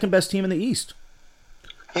been the second best team in the East.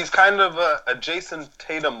 He's kind of a Jason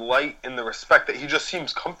Tatum light in the respect that he just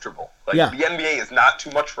seems comfortable. The NBA is not too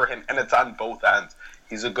much for him, and it's on both ends.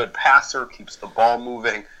 He's a good passer, keeps the ball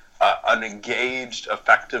moving, an engaged,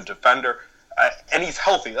 effective defender, and he's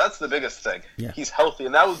healthy. That's the biggest thing. Yeah. He's healthy,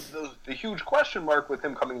 and that was the huge question mark with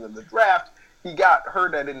him coming in the draft. He got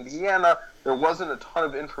hurt at Indiana. There wasn't a ton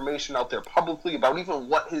of information out there publicly about even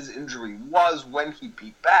what his injury was, when he'd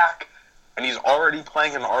be back, and he's already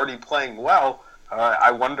playing and already playing well.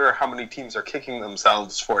 I wonder how many teams are kicking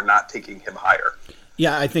themselves for not taking him higher.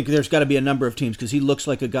 Yeah, I think there's got to be a number of teams because he looks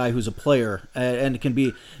like a guy who's a player and can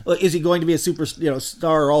be. Is he going to be a super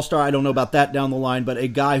star or all-star? I don't know about that down the line, but a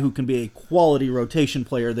guy who can be a quality rotation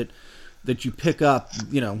player that you pick up,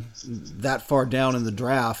 that far down in the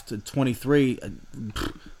draft at 23.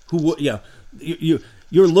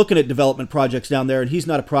 You're looking at development projects down there, and he's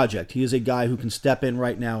not a project. He is a guy who can step in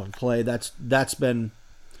right now and play. That's been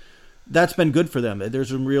good for them. There's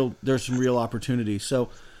some real opportunity. So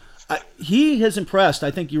he has impressed.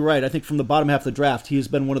 I think you're right. I think from the bottom half of the draft, he has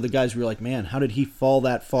been one of the guys where you're like, man, how did he fall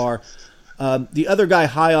that far? The other guy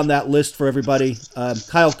high on that list for everybody,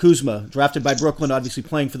 Kyle Kuzma, drafted by Brooklyn, obviously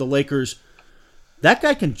playing for the Lakers. That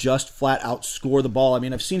guy can just flat out score the ball. I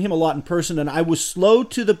mean, I've seen him a lot in person, and I was slow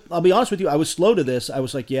to I'll be honest with you, I was slow to this. I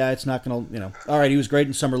was like, yeah, it's not going to, all right, he was great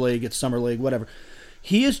in Summer League, it's Summer League, whatever.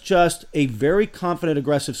 He is just a very confident,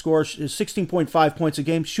 aggressive scorer. 16.5 points a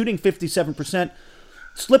game, shooting 57%.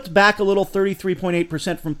 Slipped back a little,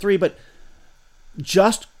 33.8% from 3, but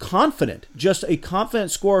just confident. Just a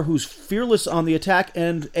confident scorer who's fearless on the attack.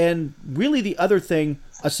 And really the other thing,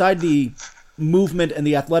 aside the movement and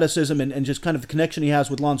the athleticism and just kind of the connection he has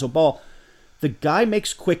with Lonzo Ball, The guy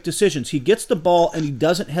makes quick decisions. He gets the ball and he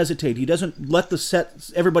doesn't hesitate. He doesn't let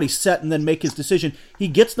everybody set and then make his decision. He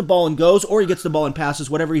gets the ball and goes, or he gets the ball and passes,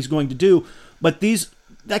 whatever he's going to do. But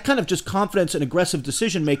that kind of just confidence and aggressive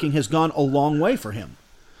decision making has gone a long way for him.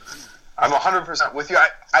 I'm 100% with you.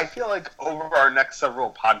 I feel like over our next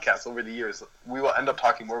several podcasts over the years, we will end up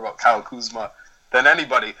talking more about Kyle Kuzma than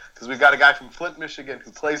anybody, because we've got a guy from Flint, Michigan,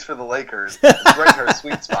 who plays for the Lakers. It's right in our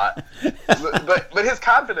sweet spot. But his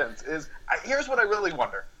confidence is. Here's what I really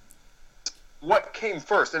wonder: what came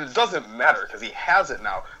first? And it doesn't matter because he has it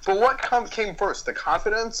now. But what came first, the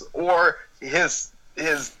confidence or his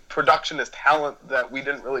production, his talent that we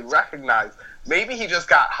didn't really recognize? Maybe he just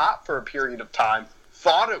got hot for a period of time,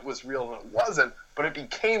 thought it was real and it wasn't, but it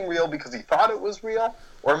became real because he thought it was real.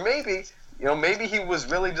 Or maybe he was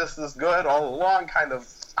really just as good all along, kind of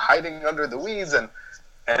hiding under the weeds, and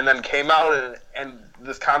then came out and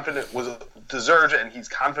this confidence was deserved, and he's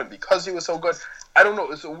confident because he was so good. I don't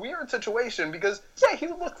know. It's a weird situation because, yeah, he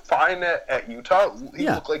looked fine at Utah. He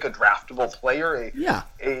looked like a draftable player,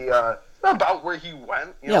 about where he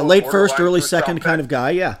went. Late first, early second kind of guy,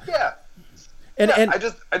 yeah. Yeah. And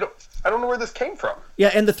I don't know where this came from. Yeah,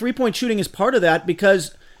 and the three-point shooting is part of that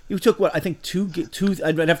because you took I think two.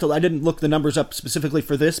 I didn't look the numbers up specifically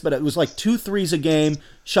for this, but it was like 2 threes a game,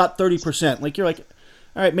 shot 30%. Like, you're like,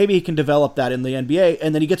 all right, maybe he can develop that in the NBA,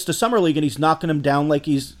 and then he gets to summer league and he's knocking him down like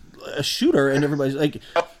he's a shooter, and everybody's like,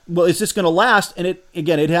 well, is this going to last? And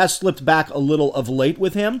it has slipped back a little of late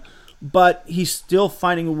with him, but he's still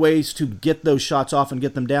finding ways to get those shots off and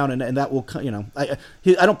get them down, and that will,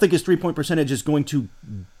 I don't think his 3-point percentage is going to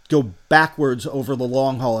go backwards over the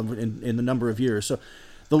long haul in the number of years. So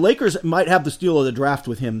the Lakers might have the steal of the draft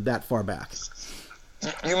with him that far back.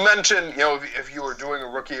 You mentioned, if you were doing a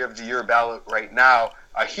Rookie of the Year ballot right now,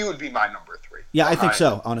 he would be my number 3. Yeah, I think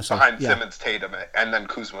so, honestly. Behind Simmons, Tatum, and then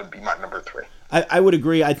Kuzma would be my number 3. I would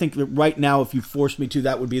agree. I think that right now, if you forced me to,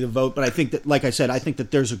 that would be the vote. But I think that, like I said, I think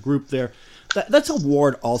that there's a group there. That's a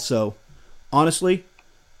award also. Honestly,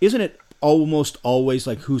 isn't it almost always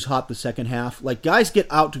like who's hot the second half? Like, guys get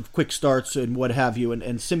out to quick starts and what have you,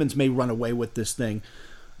 and Simmons may run away with this thing,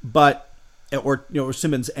 or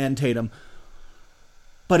Simmons and Tatum.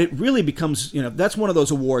 But it really becomes, that's one of those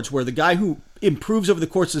awards where the guy who improves over the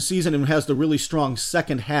course of the season and has the really strong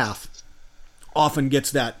second half often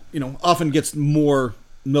gets more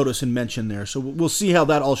notice and mention there. So we'll see how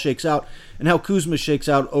that all shakes out and how Kuzma shakes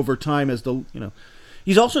out over time as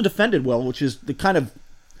he's also defended well, which is the kind of,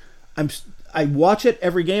 I watch it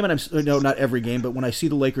every game, and not every game, but when I see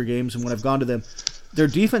the Laker games and when I've gone to them, their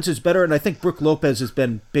defense is better, and I think Brook Lopez has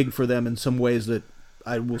been big for them in some ways that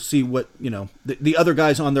I will see what, the other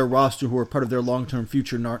guys on their roster who are part of their long-term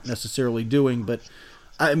future aren't necessarily doing, but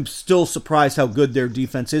I'm still surprised how good their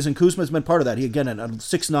defense is, and Kuzma's been part of that. He, again, a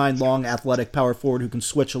 6'9", long, athletic power forward who can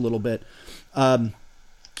switch a little bit.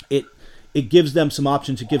 It gives them some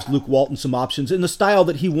options. It gives Luke Walton some options in the style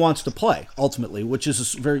that he wants to play, ultimately, which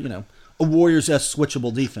is a very, a Warriors-esque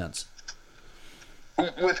switchable defense.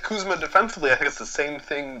 With Kuzma defensively, I think it's the same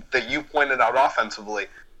thing that you pointed out offensively.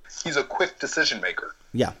 He's a quick decision maker.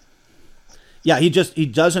 Yeah. Yeah, he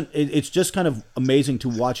doesn't, it's just kind of amazing to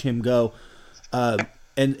watch him go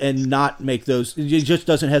and not make those, he just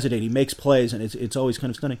doesn't hesitate. He makes plays, and it's always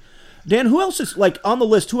kind of stunning. Dan, who else is, on the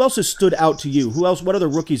list, who else has stood out to you? What other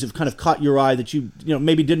rookies have kind of caught your eye that you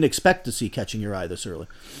maybe didn't expect to see catching your eye this early?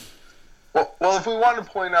 Well, if we want to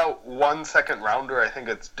point out one second rounder, I think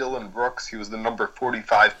it's Dillon Brooks. He was the number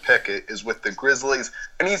 45 pick, is with the Grizzlies,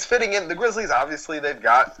 and he's fitting in. The Grizzlies, obviously, they've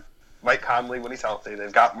got Mike Conley when he's healthy.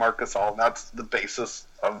 They've got Marc Gasol. That's the basis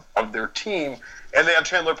of their team, and they have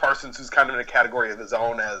Chandler Parsons, who's kind of in a category of his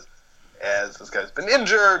own, as this guy's been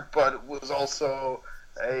injured, but was also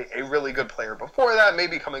a really good player before that,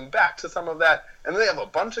 maybe coming back to some of that, and they have a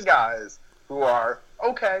bunch of guys who are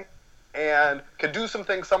okay and can do some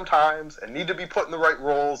things sometimes and need to be put in the right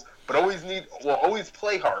roles, but will always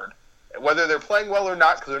play hard, whether they're playing well or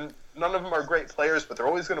not, because none of them are great players, but they're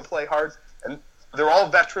always going to play hard. And they're all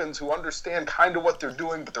veterans who understand kind of what they're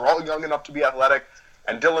doing, but they're all young enough to be athletic,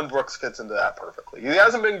 and Dillon Brooks fits into that perfectly. He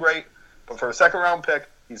hasn't been great, but for a second-round pick,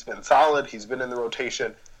 he's been solid, he's been in the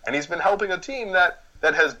rotation, and he's been helping a team that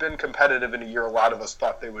has been competitive in a year a lot of us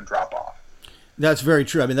thought they would drop off. That's very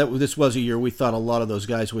true. I mean, this was a year we thought a lot of those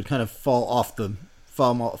guys would kind of fall off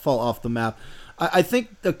the map. I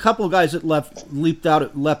think a couple of guys that leapt out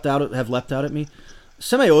at me.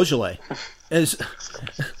 Semi Ojeleye is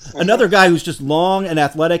another guy who's just long and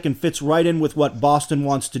athletic and fits right in with what Boston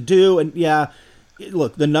wants to do. And yeah,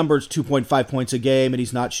 look, the number's 2.5 points a game, and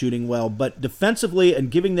he's not shooting well. But defensively and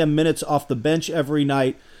giving them minutes off the bench every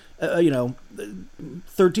night,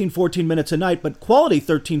 13, 14 minutes a night, but quality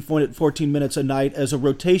 13, 14 minutes a night as a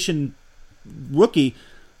rotation rookie,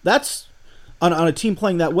 that's on a team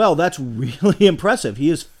playing that well, that's really impressive. He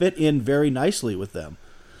has fit in very nicely with them.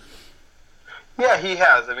 Yeah, he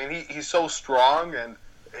has. I mean, he's so strong, and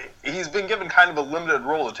he's been given kind of a limited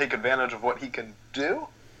role to take advantage of what he can do,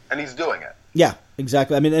 and he's doing it. Yeah,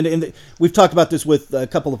 exactly. I mean, and we've talked about this with a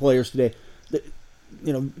couple of players today.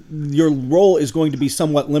 Your role is going to be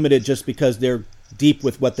somewhat limited just because they're deep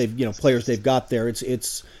with what they've, players they've got there.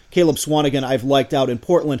 It's Caleb Swanigan I've liked out in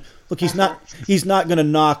Portland. Look, he's not going to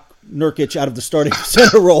knock Nurkic out of the starting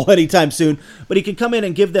center role anytime soon, but he can come in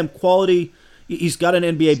and give them quality. He's got an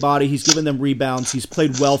NBA body. He's given them rebounds. He's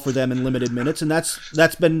played well for them in limited minutes, and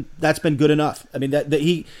that's been good enough. I mean, that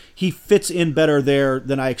he fits in better there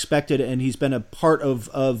than I expected, and he's been a part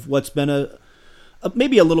of what's been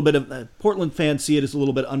maybe a little bit of Portland fans see it as a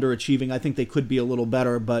little bit underachieving. I think they could be a little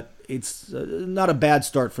better, but it's not a bad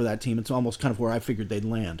start for that team. It's almost kind of where I figured they'd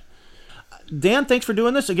land. Dan, thanks for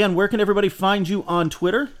doing this again. Where can everybody find you on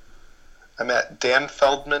Twitter? I'm at Dan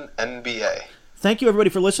Feldman NBA. Thank you, everybody,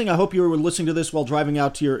 for listening. I hope you were listening to this while driving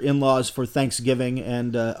out to your in-laws for Thanksgiving.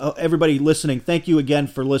 And everybody listening, thank you again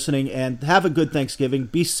for listening, and have a good Thanksgiving.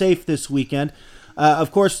 Be safe this weekend.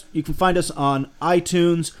 Of course, you can find us on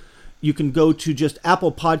iTunes. You can go to just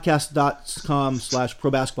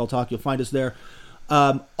applepodcast.com/probasketballtalk. You'll find us there.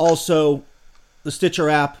 Also, the Stitcher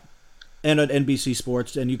app and at NBC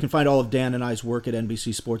Sports. And you can find all of Dan and I's work at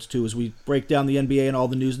NBC Sports, too, as we break down the NBA and all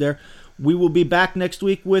the news there. We will be back next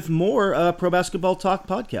week with more Pro Basketball Talk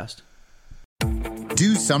podcast.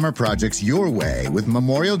 Do summer projects your way with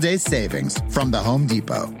Memorial Day savings from the Home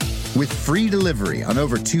Depot. With free delivery on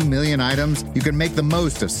over 2 million items, you can make the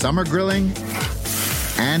most of summer grilling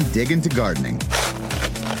and dig into gardening.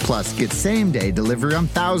 Plus, get same-day delivery on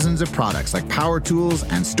thousands of products like power tools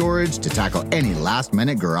and storage to tackle any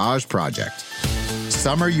last-minute garage project.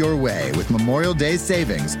 Summer your way with Memorial Day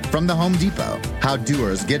savings from the Home Depot. How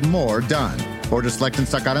doers get more done. Order select and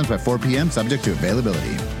stock items by 4 p.m. subject to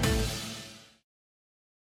availability.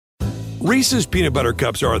 Reese's peanut butter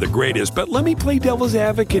cups are the greatest, but let me play devil's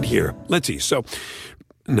advocate here. Let's see. So,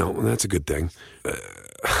 no, that's a good thing.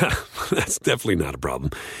 That's definitely not a problem.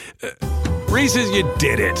 Reese's, you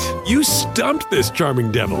did it. You stumped this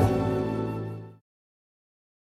charming devil.